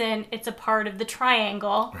reason it's a part of the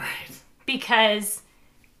triangle. Right. Because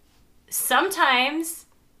sometimes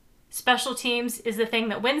special teams is the thing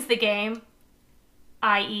that wins the game,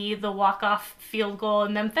 i.e. the walk-off field goal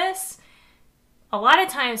in Memphis. A lot of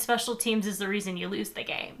times special teams is the reason you lose the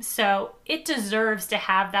game. So it deserves to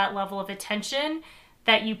have that level of attention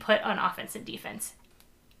that you put on offense and defense,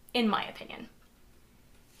 in my opinion.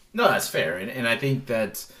 No, that's fair, and I think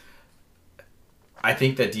that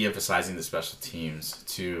de-emphasizing the special teams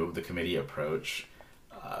to the committee approach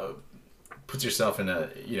puts yourself in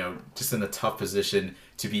just in a tough position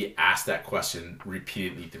to be asked that question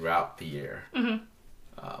repeatedly throughout the year.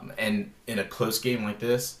 Mm-hmm. And in a close game like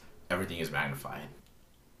this, everything is magnified.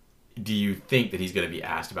 Do you think that he's going to be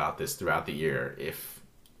asked about this throughout the year if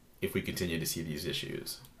we continue to see these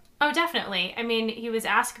issues? Oh, definitely. He was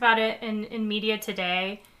asked about it in media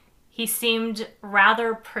today. He seemed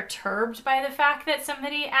rather perturbed by the fact that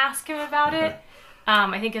somebody asked him about it.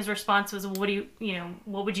 I think his response was, what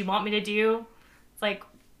would you want me to do? It's like,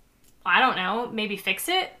 I don't know, maybe fix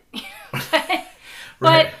it.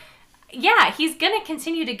 But yeah, he's going to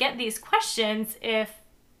continue to get these questions if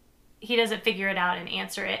he doesn't figure it out and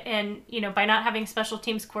answer it. And, by not having special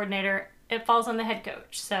teams coordinator, it falls on the head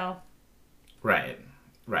coach. So. Right.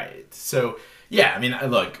 So, yeah,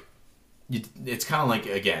 look, it's kind of like,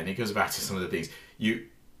 again, it goes back to some of the things.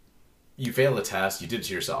 you fail a test, you did it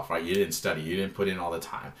to yourself, right? You didn't study, you didn't put in all the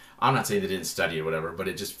time. I'm not saying they didn't study or whatever, but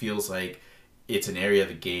it just feels like it's an area of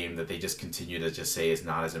the game that they just continue to just say is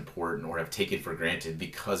not as important or have taken for granted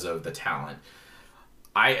because of the talent.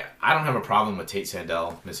 I don't have a problem with Tate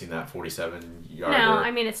Sandell missing that 47-yarder. No,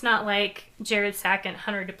 I mean, it's not like Jared Sack and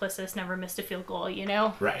Hunter Duplessis never missed a field goal, you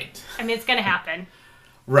know? Right. I mean, it's going to happen.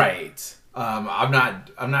 Right. I'm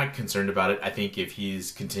not concerned about it. I think if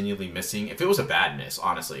he's continually missing, if it was a bad miss,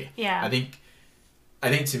 honestly. Yeah. I think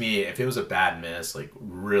to me, if it was a bad miss, like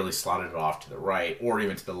really slotted it off to the right or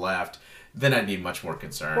even to the left, then I'd be much more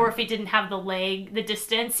concerned. Or if he didn't have the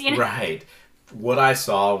distance, you know? Right. What I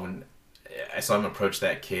saw when I saw him approach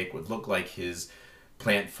that kick would look like his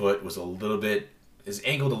plant foot was is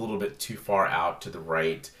angled a little bit too far out to the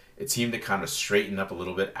right. It seemed to kind of straighten up a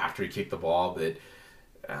little bit after he kicked the ball, but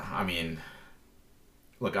I mean,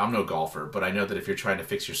 look, I'm no golfer, but I know that if you're trying to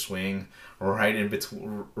fix your swing right in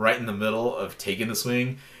the middle of taking the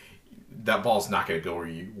swing, that ball's not going to go where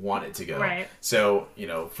you want it to go. Right. So,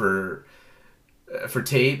 for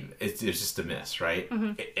Tate, it's just a miss, right?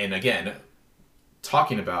 Mm-hmm. And again,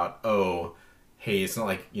 talking about, hey, it's not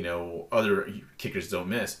like, other kickers don't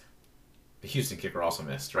miss. The Houston kicker also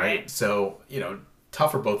missed, right? So,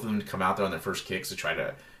 tough for both of them to come out there on their first kicks to try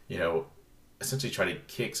to, essentially try to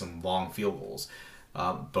kick some long field goals.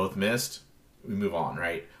 Both missed. We move on,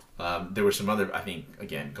 right? There were some other, I think,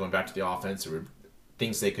 again, going back to the offense, there were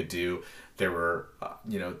things they could do. There were,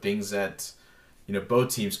 things that,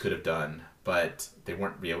 both teams could have done, but they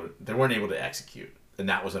weren't able to execute. And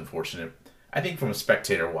that was unfortunate. I think from a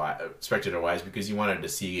spectator wise, because you wanted to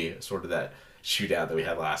see sort of that shootout that we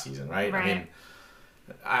had last season, right? I mean,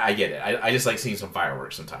 I get it. I just like seeing some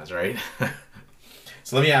fireworks sometimes, right?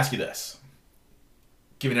 So let me ask you this.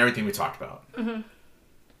 Given everything we talked about, mm-hmm.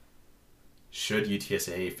 Should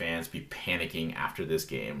UTSA fans be panicking after this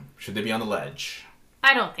game? Should they be on the ledge?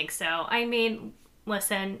 I don't think so. I mean,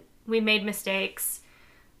 listen, we made mistakes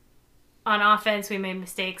on offense. We made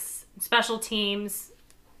mistakes in special teams.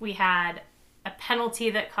 We had a penalty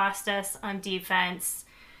that cost us on defense.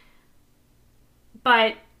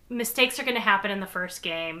 But mistakes are going to happen in the first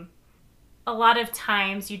game. A lot of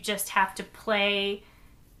times you just have to play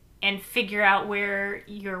and figure out where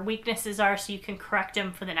your weaknesses are so you can correct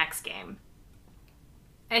them for the next game.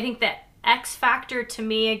 I think the X factor to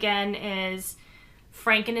me, again, is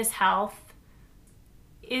Frank and his health.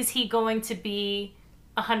 Is he going to be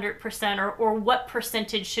 100%, or what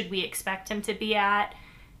percentage should we expect him to be at?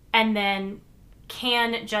 And then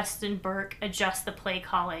can Justin Burke adjust the play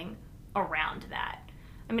calling around that?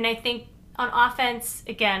 I mean, I think on offense,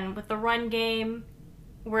 again, with the run game,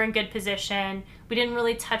 we're in good position. We didn't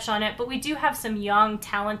really touch on it, but we do have some young,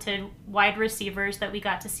 talented wide receivers that we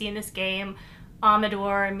got to see in this game.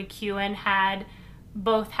 Amador and McEwen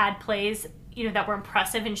both had plays, that were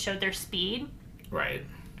impressive and showed their speed. Right.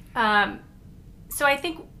 So I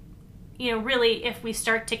think, really, if we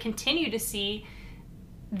start to continue to see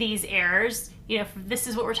these errors, if this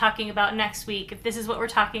is what we're talking about next week, if this is what we're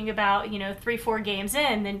talking about, 3-4 games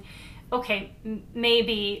in, then okay,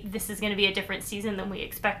 maybe this is going to be a different season than we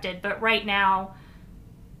expected. But right now,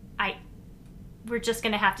 we're just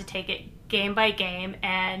going to have to take it game by game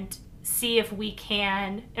and see if we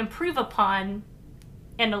can improve upon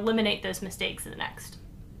and eliminate those mistakes in the next.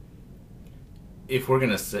 If we're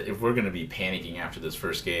gonna be panicking after this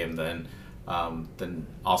first game, then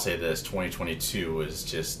I'll say this: 2022 was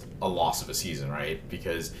just a loss of a season, right?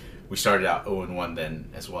 Because we started out 0-1 then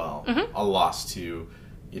as well, mm-hmm. a loss to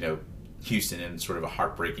Houston in sort of a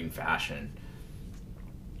heartbreaking fashion.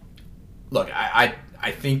 Look, I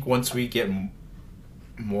think once we get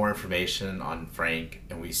more information on Frank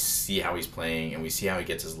and we see how he's playing and we see how he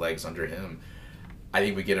gets his legs under him, I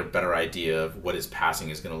think we get a better idea of what his passing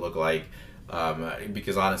is going to look like.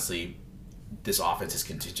 Because honestly, this offense is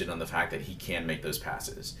contingent on the fact that he can make those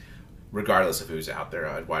passes, regardless of who's out there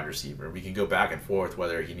at wide receiver. We can go back and forth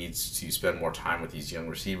whether he needs to spend more time with these young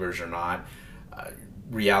receivers or not.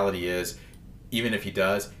 Reality is, even if he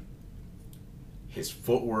does, his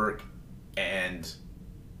footwork and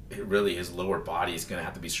really his lower body is going to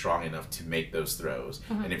have to be strong enough to make those throws.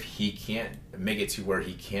 Mm-hmm. And if he can't make it to where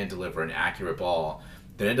he can deliver an accurate ball,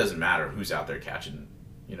 then it doesn't matter who's out there catching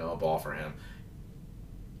a ball for him.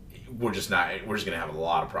 We're just going to have a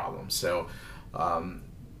lot of problems. So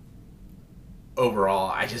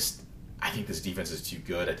overall, I think this defense is too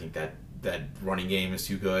good. I think that running game is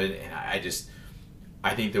too good, and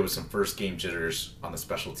I think there was some first game jitters on the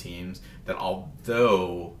special teams that,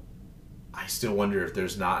 although I still wonder if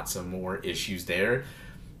there's not some more issues there,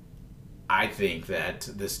 I think that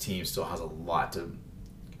this team still has a lot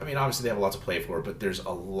I mean, obviously they have a lot to play for, but there's a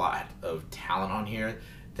lot of talent on here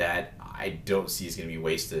that I don't see is going to be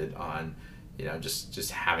wasted on,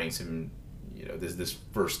 just having some, this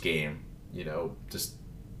first game, just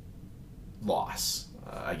loss,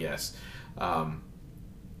 I guess.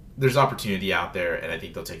 There's opportunity out there, and I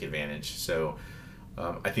think they'll take advantage. So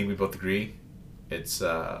I think we both agree it's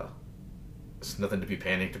nothing to be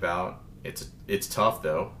panicked about. It's tough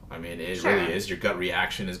though. I mean, it really is. Your gut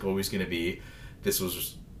reaction is always going to be, this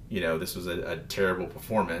was a terrible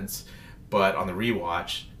performance. But on the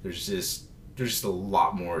rewatch, there's just a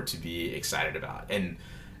lot more to be excited about. And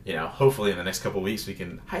hopefully in the next couple of weeks we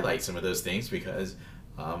can highlight some of those things, because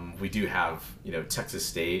we do have Texas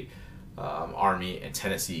State, Army, and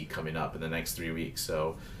Tennessee coming up in the next 3 weeks.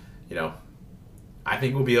 So I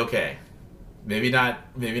think we'll be okay. Maybe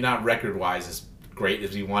not record wise as great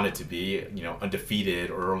as we want it to be,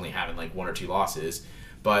 undefeated or only having like 1 or 2 losses,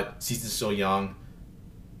 but season's still young.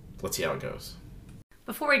 Let's see how it goes.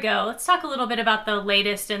 Before we go, let's talk a little bit about the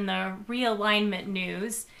latest in the realignment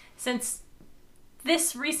news, since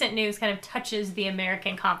this recent news kind of touches the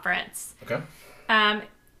American Conference. Okay. It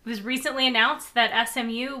was recently announced that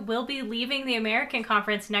SMU will be leaving the American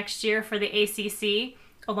Conference next year for the ACC,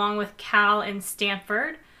 along with Cal and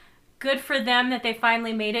Stanford. Good for them that they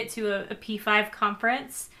finally made it to a P5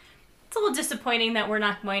 conference. It's a little disappointing that we're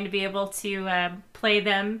not going to be able to play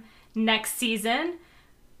them next season,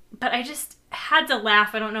 but I just had to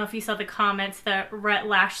laugh. I don't know if you saw the comments that Rhett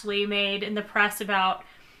Lashley made in the press about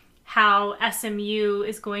how SMU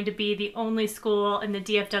is going to be the only school in the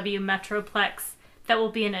DFW Metroplex that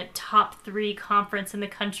will be in a top 3 conference in the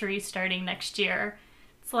country starting next year.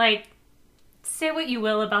 It's like, say what you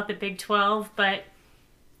will about the Big 12, but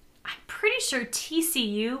I'm pretty sure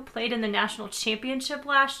TCU played in the national championship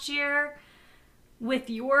last year with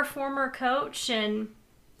your former coach, and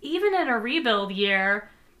even in a rebuild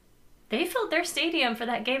year, they filled their stadium for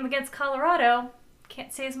that game against Colorado.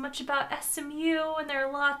 Can't say as much about SMU and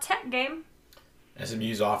their La Tech game.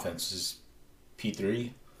 SMU's offense is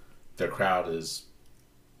P3. Their crowd is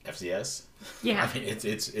FCS. Yeah. I mean,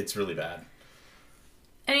 it's really bad.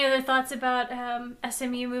 Any other thoughts about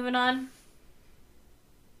SMU moving on?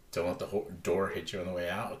 Don't let the door hit you on the way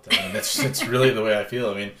out. I mean, that's really the way I feel.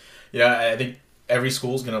 I mean, I think every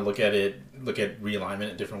school's going to look at realignment in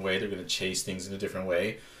a different way. They're going to chase things in a different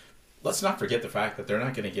way. Let's not forget the fact that they're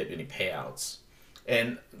not going to get any payouts.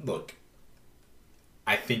 And look,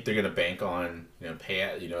 I think they're going to bank on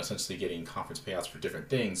payout, essentially getting conference payouts for different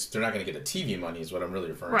things. They're not going to get the TV money, is what I'm really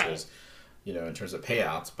referring to, as, in terms of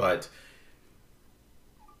payouts. But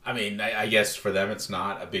I mean, I guess for them it's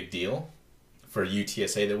not a big deal. For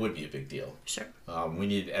UTSA, that would be a big deal. Sure. We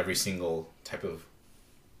need every single type of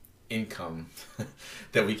income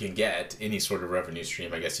that we can get, any sort of revenue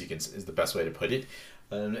stream, I guess is the best way to put it.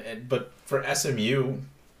 But for SMU,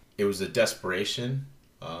 it was a desperation.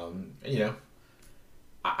 I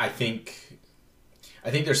think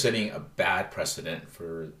they're setting a bad precedent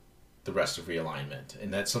for the rest of realignment,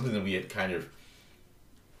 and that's something that we had kind of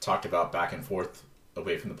talked about back and forth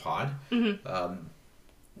away from the pod. Mm-hmm.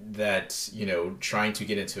 That trying to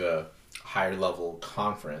get into a higher level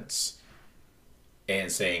conference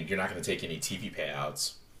and saying you're not going to take any TV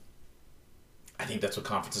payouts. I think that's what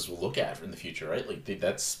conferences will look at in the future, right? Like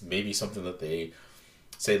that's maybe something that they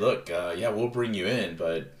say, look, we'll bring you in,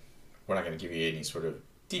 but we're not going to give you any sort of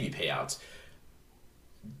TV payouts.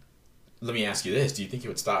 Let me ask you this. Do you think it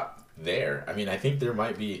would stop there? I mean, I think there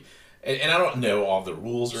might be, and I don't know all the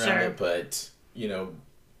rules around it, but,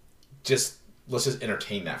 let's just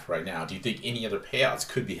entertain that for right now. Do you think any other payouts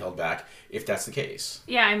could be held back if that's the case?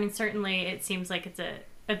 Yeah, I mean, certainly it seems like it's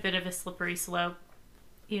a bit of a slippery slope,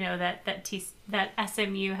 that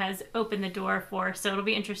SMU has opened the door for. So it'll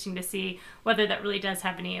be interesting to see whether that really does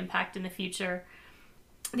have any impact in the future.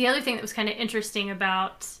 The other thing that was kind of interesting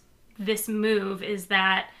about this move is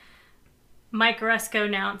that Mike Oresco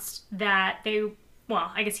announced that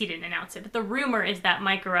I guess he didn't announce it, but the rumor is that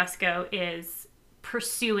Mike Oresco is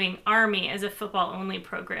pursuing Army as a football-only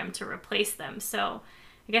program to replace them. So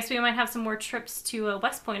I guess we might have some more trips to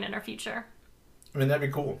West Point in our future. I mean, that'd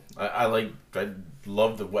be cool. I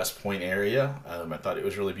love the West Point area. I thought it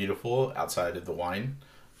was really beautiful outside of the wine.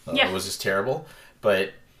 It was just terrible.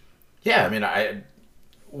 But yeah, I mean,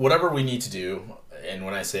 whatever we need to do, and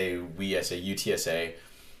when I say we, I say UTSA,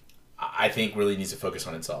 I think really needs to focus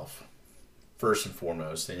on itself. First and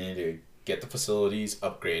foremost, they need to get the facilities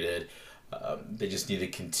upgraded. They just need to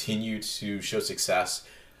continue to show success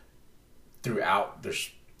throughout their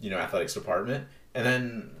athletics department, and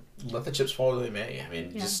then let the chips fall where they may. I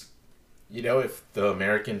mean, just if the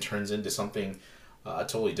American turns into something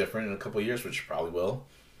totally different in a couple of years, which it probably will,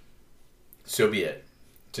 so be it.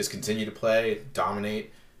 Just continue to play,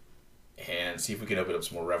 dominate, and see if we can open up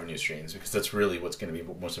some more revenue streams, because that's really what's going to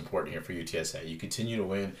be most important here for UTSA. You continue to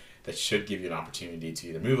win, that should give you an opportunity to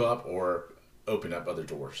either move up or open up other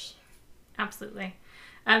doors. Absolutely.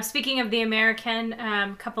 Speaking of the American,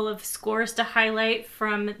 couple of scores to highlight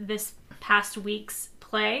from this past week's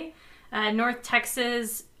play. North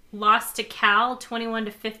Texas lost to Cal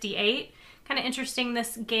 21-58. Kind of interesting,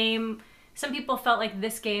 this game. Some people felt like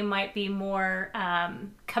this game might be more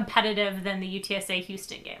competitive than the UTSA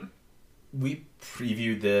Houston game. We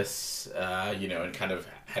previewed this, and kind of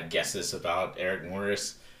had guesses about Eric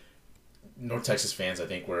Morris. North Texas fans, I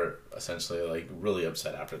think, were essentially really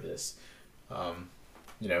upset after this.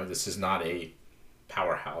 This is not a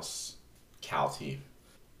powerhouse Cal team.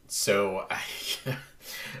 So I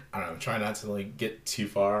don't know, I'm trying not to get too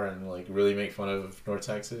far and really make fun of North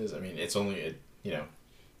Texas. I mean, it's only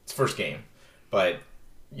it's first game, but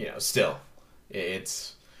still,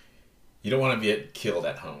 it's, you don't want to get killed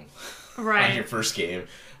at home, right? On your first game,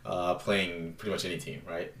 playing pretty much any team,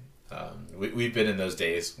 right? We've been in those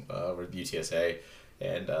days with UTSA,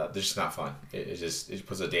 and they're just not fun. It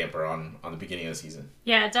puts a damper on the beginning of the season.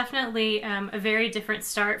 Yeah, definitely a very different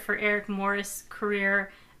start for Eric Morris'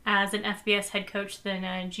 career as an FBS head coach than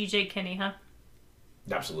GJ Kinney, huh?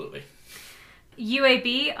 Absolutely.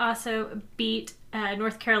 UAB also beat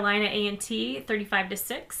North Carolina A&T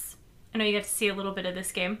 35-6. I know you got to see a little bit of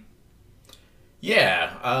this game.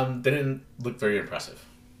 Yeah, they didn't look very impressive.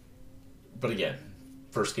 But again,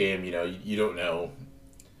 first game, you don't know.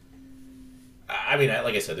 I mean,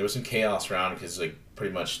 like I said, there was some chaos around because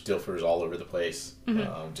pretty much Dilfer's all over the place.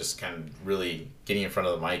 Mm-hmm. Just kind of really getting in front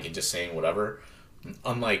of the mic and just saying whatever.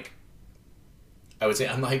 Unlike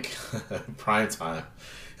Primetime.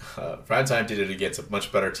 Primetime did it against a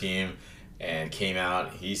much better team and came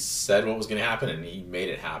out. He said what was going to happen and he made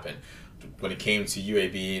it happen. When it came to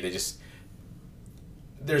UAB,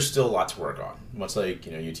 there's still a lot to work on, much like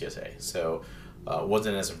UTSA. So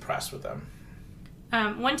wasn't as impressed with them.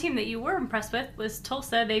 One team that you were impressed with was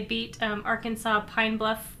Tulsa. They beat Arkansas Pine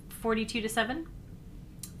Bluff 42-7.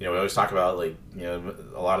 We always talk about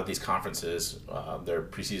a lot of these conferences, their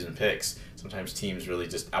preseason picks. Sometimes teams really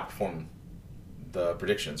just outperform the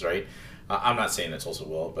predictions, right? I'm not saying that Tulsa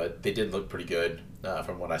will, but they did look pretty good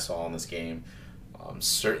from what I saw in this game.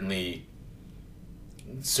 Certainly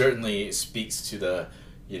speaks to the,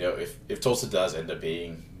 if Tulsa does end up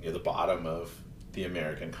being the bottom of the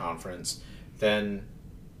American Conference, then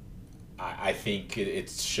I think it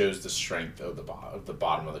shows the strength of the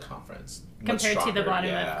bottom of the conference compared to the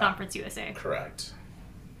bottom of Conference USA. Correct.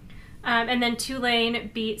 And then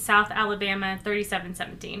Tulane beat South Alabama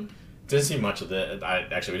 37-17. Didn't see much of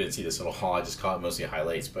that. We didn't see this at all. I just caught mostly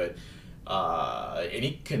highlights. But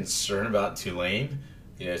any concern about Tulane,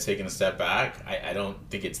 taking a step back? I don't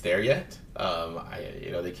think it's there yet.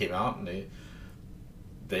 They came out and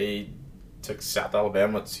they took South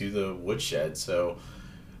Alabama to the woodshed. So,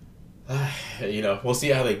 we'll see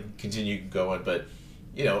how they continue going. But,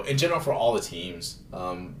 in general for all the teams,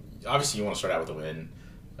 obviously you want to start out with a win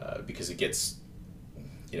because it gets,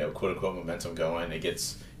 quote-unquote momentum going. It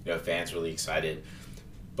gets, fans really excited.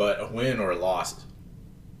 But a win or a loss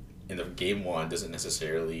in the game one doesn't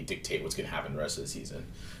necessarily dictate what's going to happen the rest of the season.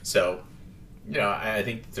 So, I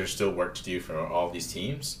think there's still work to do for all of these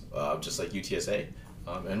teams, just like UTSA.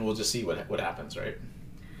 And we'll just see what happens, right?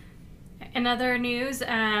 In other news,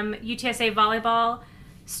 UTSA Volleyball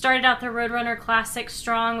started out the Roadrunner Classic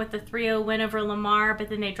strong with the 3-0 win over Lamar, but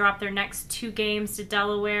then they dropped their next two games to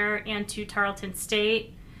Delaware and to Tarleton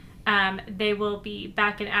State. They will be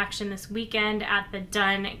back in action this weekend at the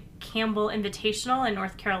Dunn Campbell Invitational in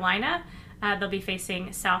North Carolina. They'll be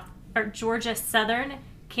facing Georgia Southern,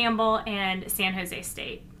 Campbell, and San Jose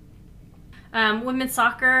State. Women's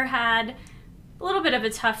soccer had a little bit of a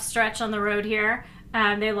tough stretch on the road here.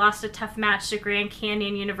 They lost a tough match to Grand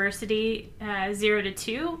Canyon University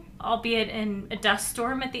 0-2, albeit in a dust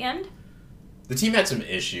storm at the end. The team had some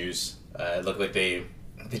issues. It looked like they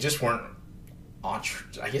just weren't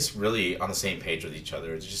really on the same page with each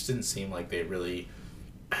other. It just didn't seem like they really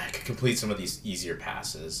could complete some of these easier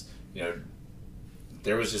passes.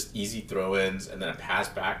 There was just easy throw-ins and then a pass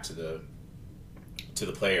back to the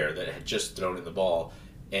player that had just thrown in the ball,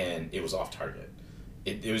 and it was off target.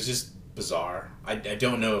 It was just bizarre. I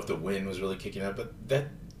don't know if the wind was really kicking up, but that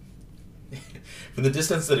from the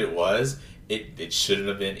distance that it was, it shouldn't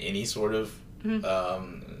have been any sort of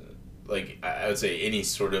I would say any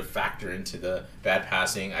sort of factor into the bad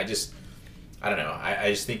passing. I don't know. I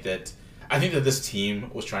just think that this team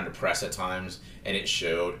was trying to press at times, and it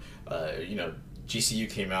showed. GCU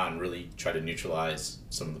came out and really tried to neutralize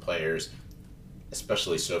some of the players,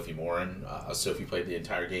 especially Sophie Morin. Sophie played the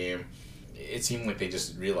entire game. It seemed like they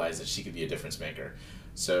just realized that she could be a difference maker.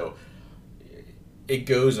 So it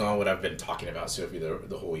goes on what I've been talking about Sophie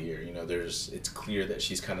the whole year. It's clear that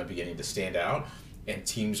she's kind of beginning to stand out, and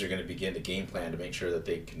teams are going to begin to game plan to make sure that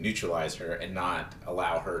they can neutralize her and not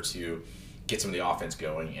allow her to get some of the offense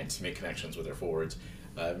going and to make connections with her forwards.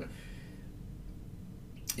 I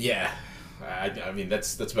mean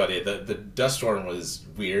that's about it. The dust storm was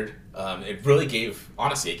weird. It really gave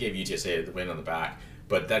UTSA the win on the back,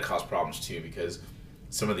 but that caused problems too because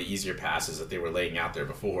some of the easier passes that they were laying out there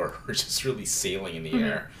before were just really sailing in the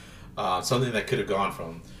air. Something that could have gone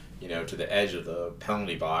from to the edge of the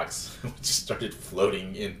penalty box just started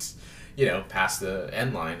floating in, past the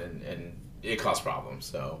end line, and it caused problems.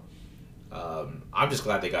 So I'm just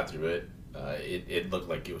glad they got through it. It looked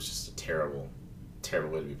like it was just a terrible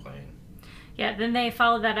way to be playing. Yeah, then they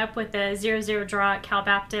followed that up with a 0-0 draw at Cal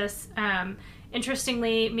Baptist.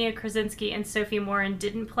 Interestingly, Mia Krasinski and Sophie Morin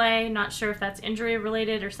didn't play. Not sure if that's injury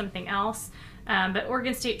related or something else. But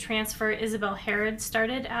Oregon State transfer Isabel Herod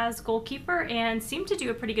started as goalkeeper and seemed to do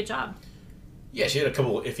a pretty good job. Yeah, she had a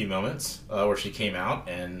couple of iffy moments where she came out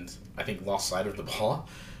and I think lost sight of the ball.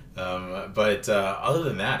 But other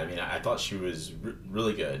than that, I mean, I thought she was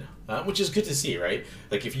really good, which is good to see, right?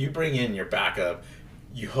 Like if you bring in your backup,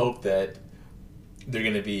 you hope that they're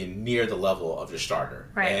going to be near the level of your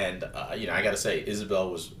starter. Right. And, I got to say,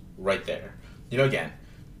 Isabel was right there. Again,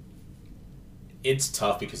 it's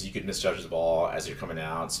tough because you could misjudge the ball as you're coming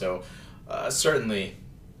out. So certainly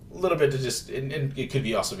a little bit to just, and it could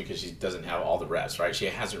be also because she doesn't have all the reps, right? She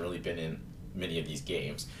hasn't really been in many of these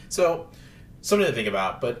games. So something to think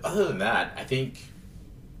about. But other than that, I think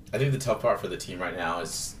the tough part for the team right now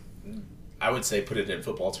is, I would say, put it in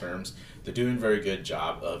football terms, they're doing a very good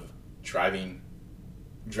job of driving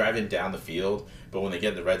down the field, but when they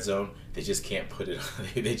get in the red zone, they just can't put it.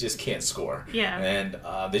 They just can't score. Yeah. And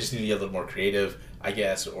they just need to get a little more creative, I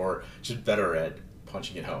guess, or just better at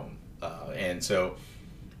punching it home. And so,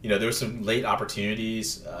 there were some late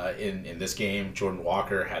opportunities in this game. Jordan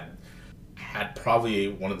Walker had probably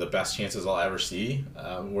one of the best chances I'll ever see,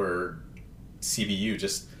 where CBU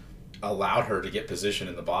just allowed her to get position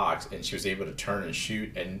in the box, and she was able to turn and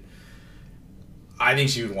shoot, and I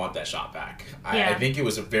think she would want that shot back. I think it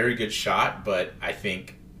was a very good shot, but I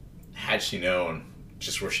think had she known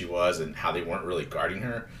just where she was and how they weren't really guarding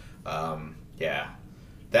her,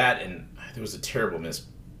 that, and there was a terrible missed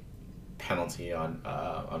penalty on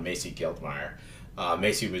Macy Geldmeyer.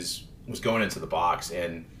 Macy was going into the box,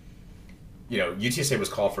 and UTSA was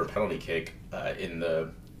called for a penalty kick in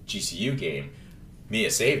the GCU game.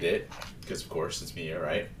 Mia saved it because, of course, it's Mia,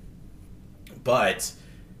 right? But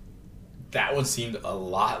that one seemed a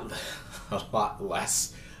lot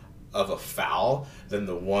less of a foul than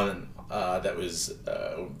the one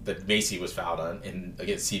that Macy was fouled on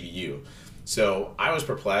against CBU. So I was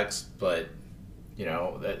perplexed, but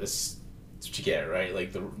that's what you get, right?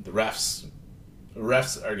 Like the refs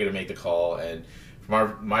are going to make the call, and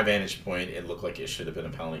from my vantage point, it looked like it should have been a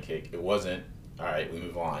penalty kick. It wasn't. All right, we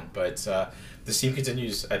move on. But this team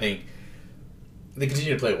continues. I think they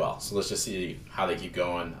continue to play well. So let's just see how they keep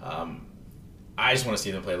going. I just want to see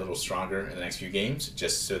them play a little stronger in the next few games,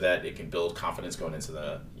 just so that it can build confidence going into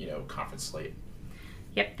the conference slate.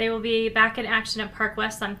 Yep, they will be back in action at Park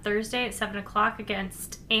West on Thursday at 7 o'clock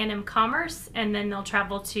against A&M Commerce, and then they'll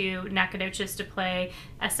travel to Nacogdoches to play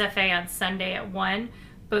SFA on Sunday at 1.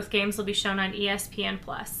 Both games will be shown on ESPN+.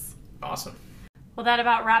 Awesome. Well, that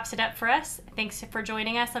about wraps it up for us. Thanks for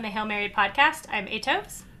joining us on the Hail Mary podcast. I'm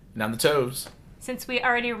Atos. And I'm the Toves. Since we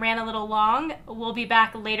already ran a little long, we'll be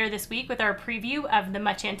back later this week with our preview of the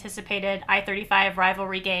much-anticipated I-35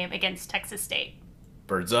 rivalry game against Texas State.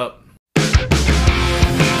 Birds up.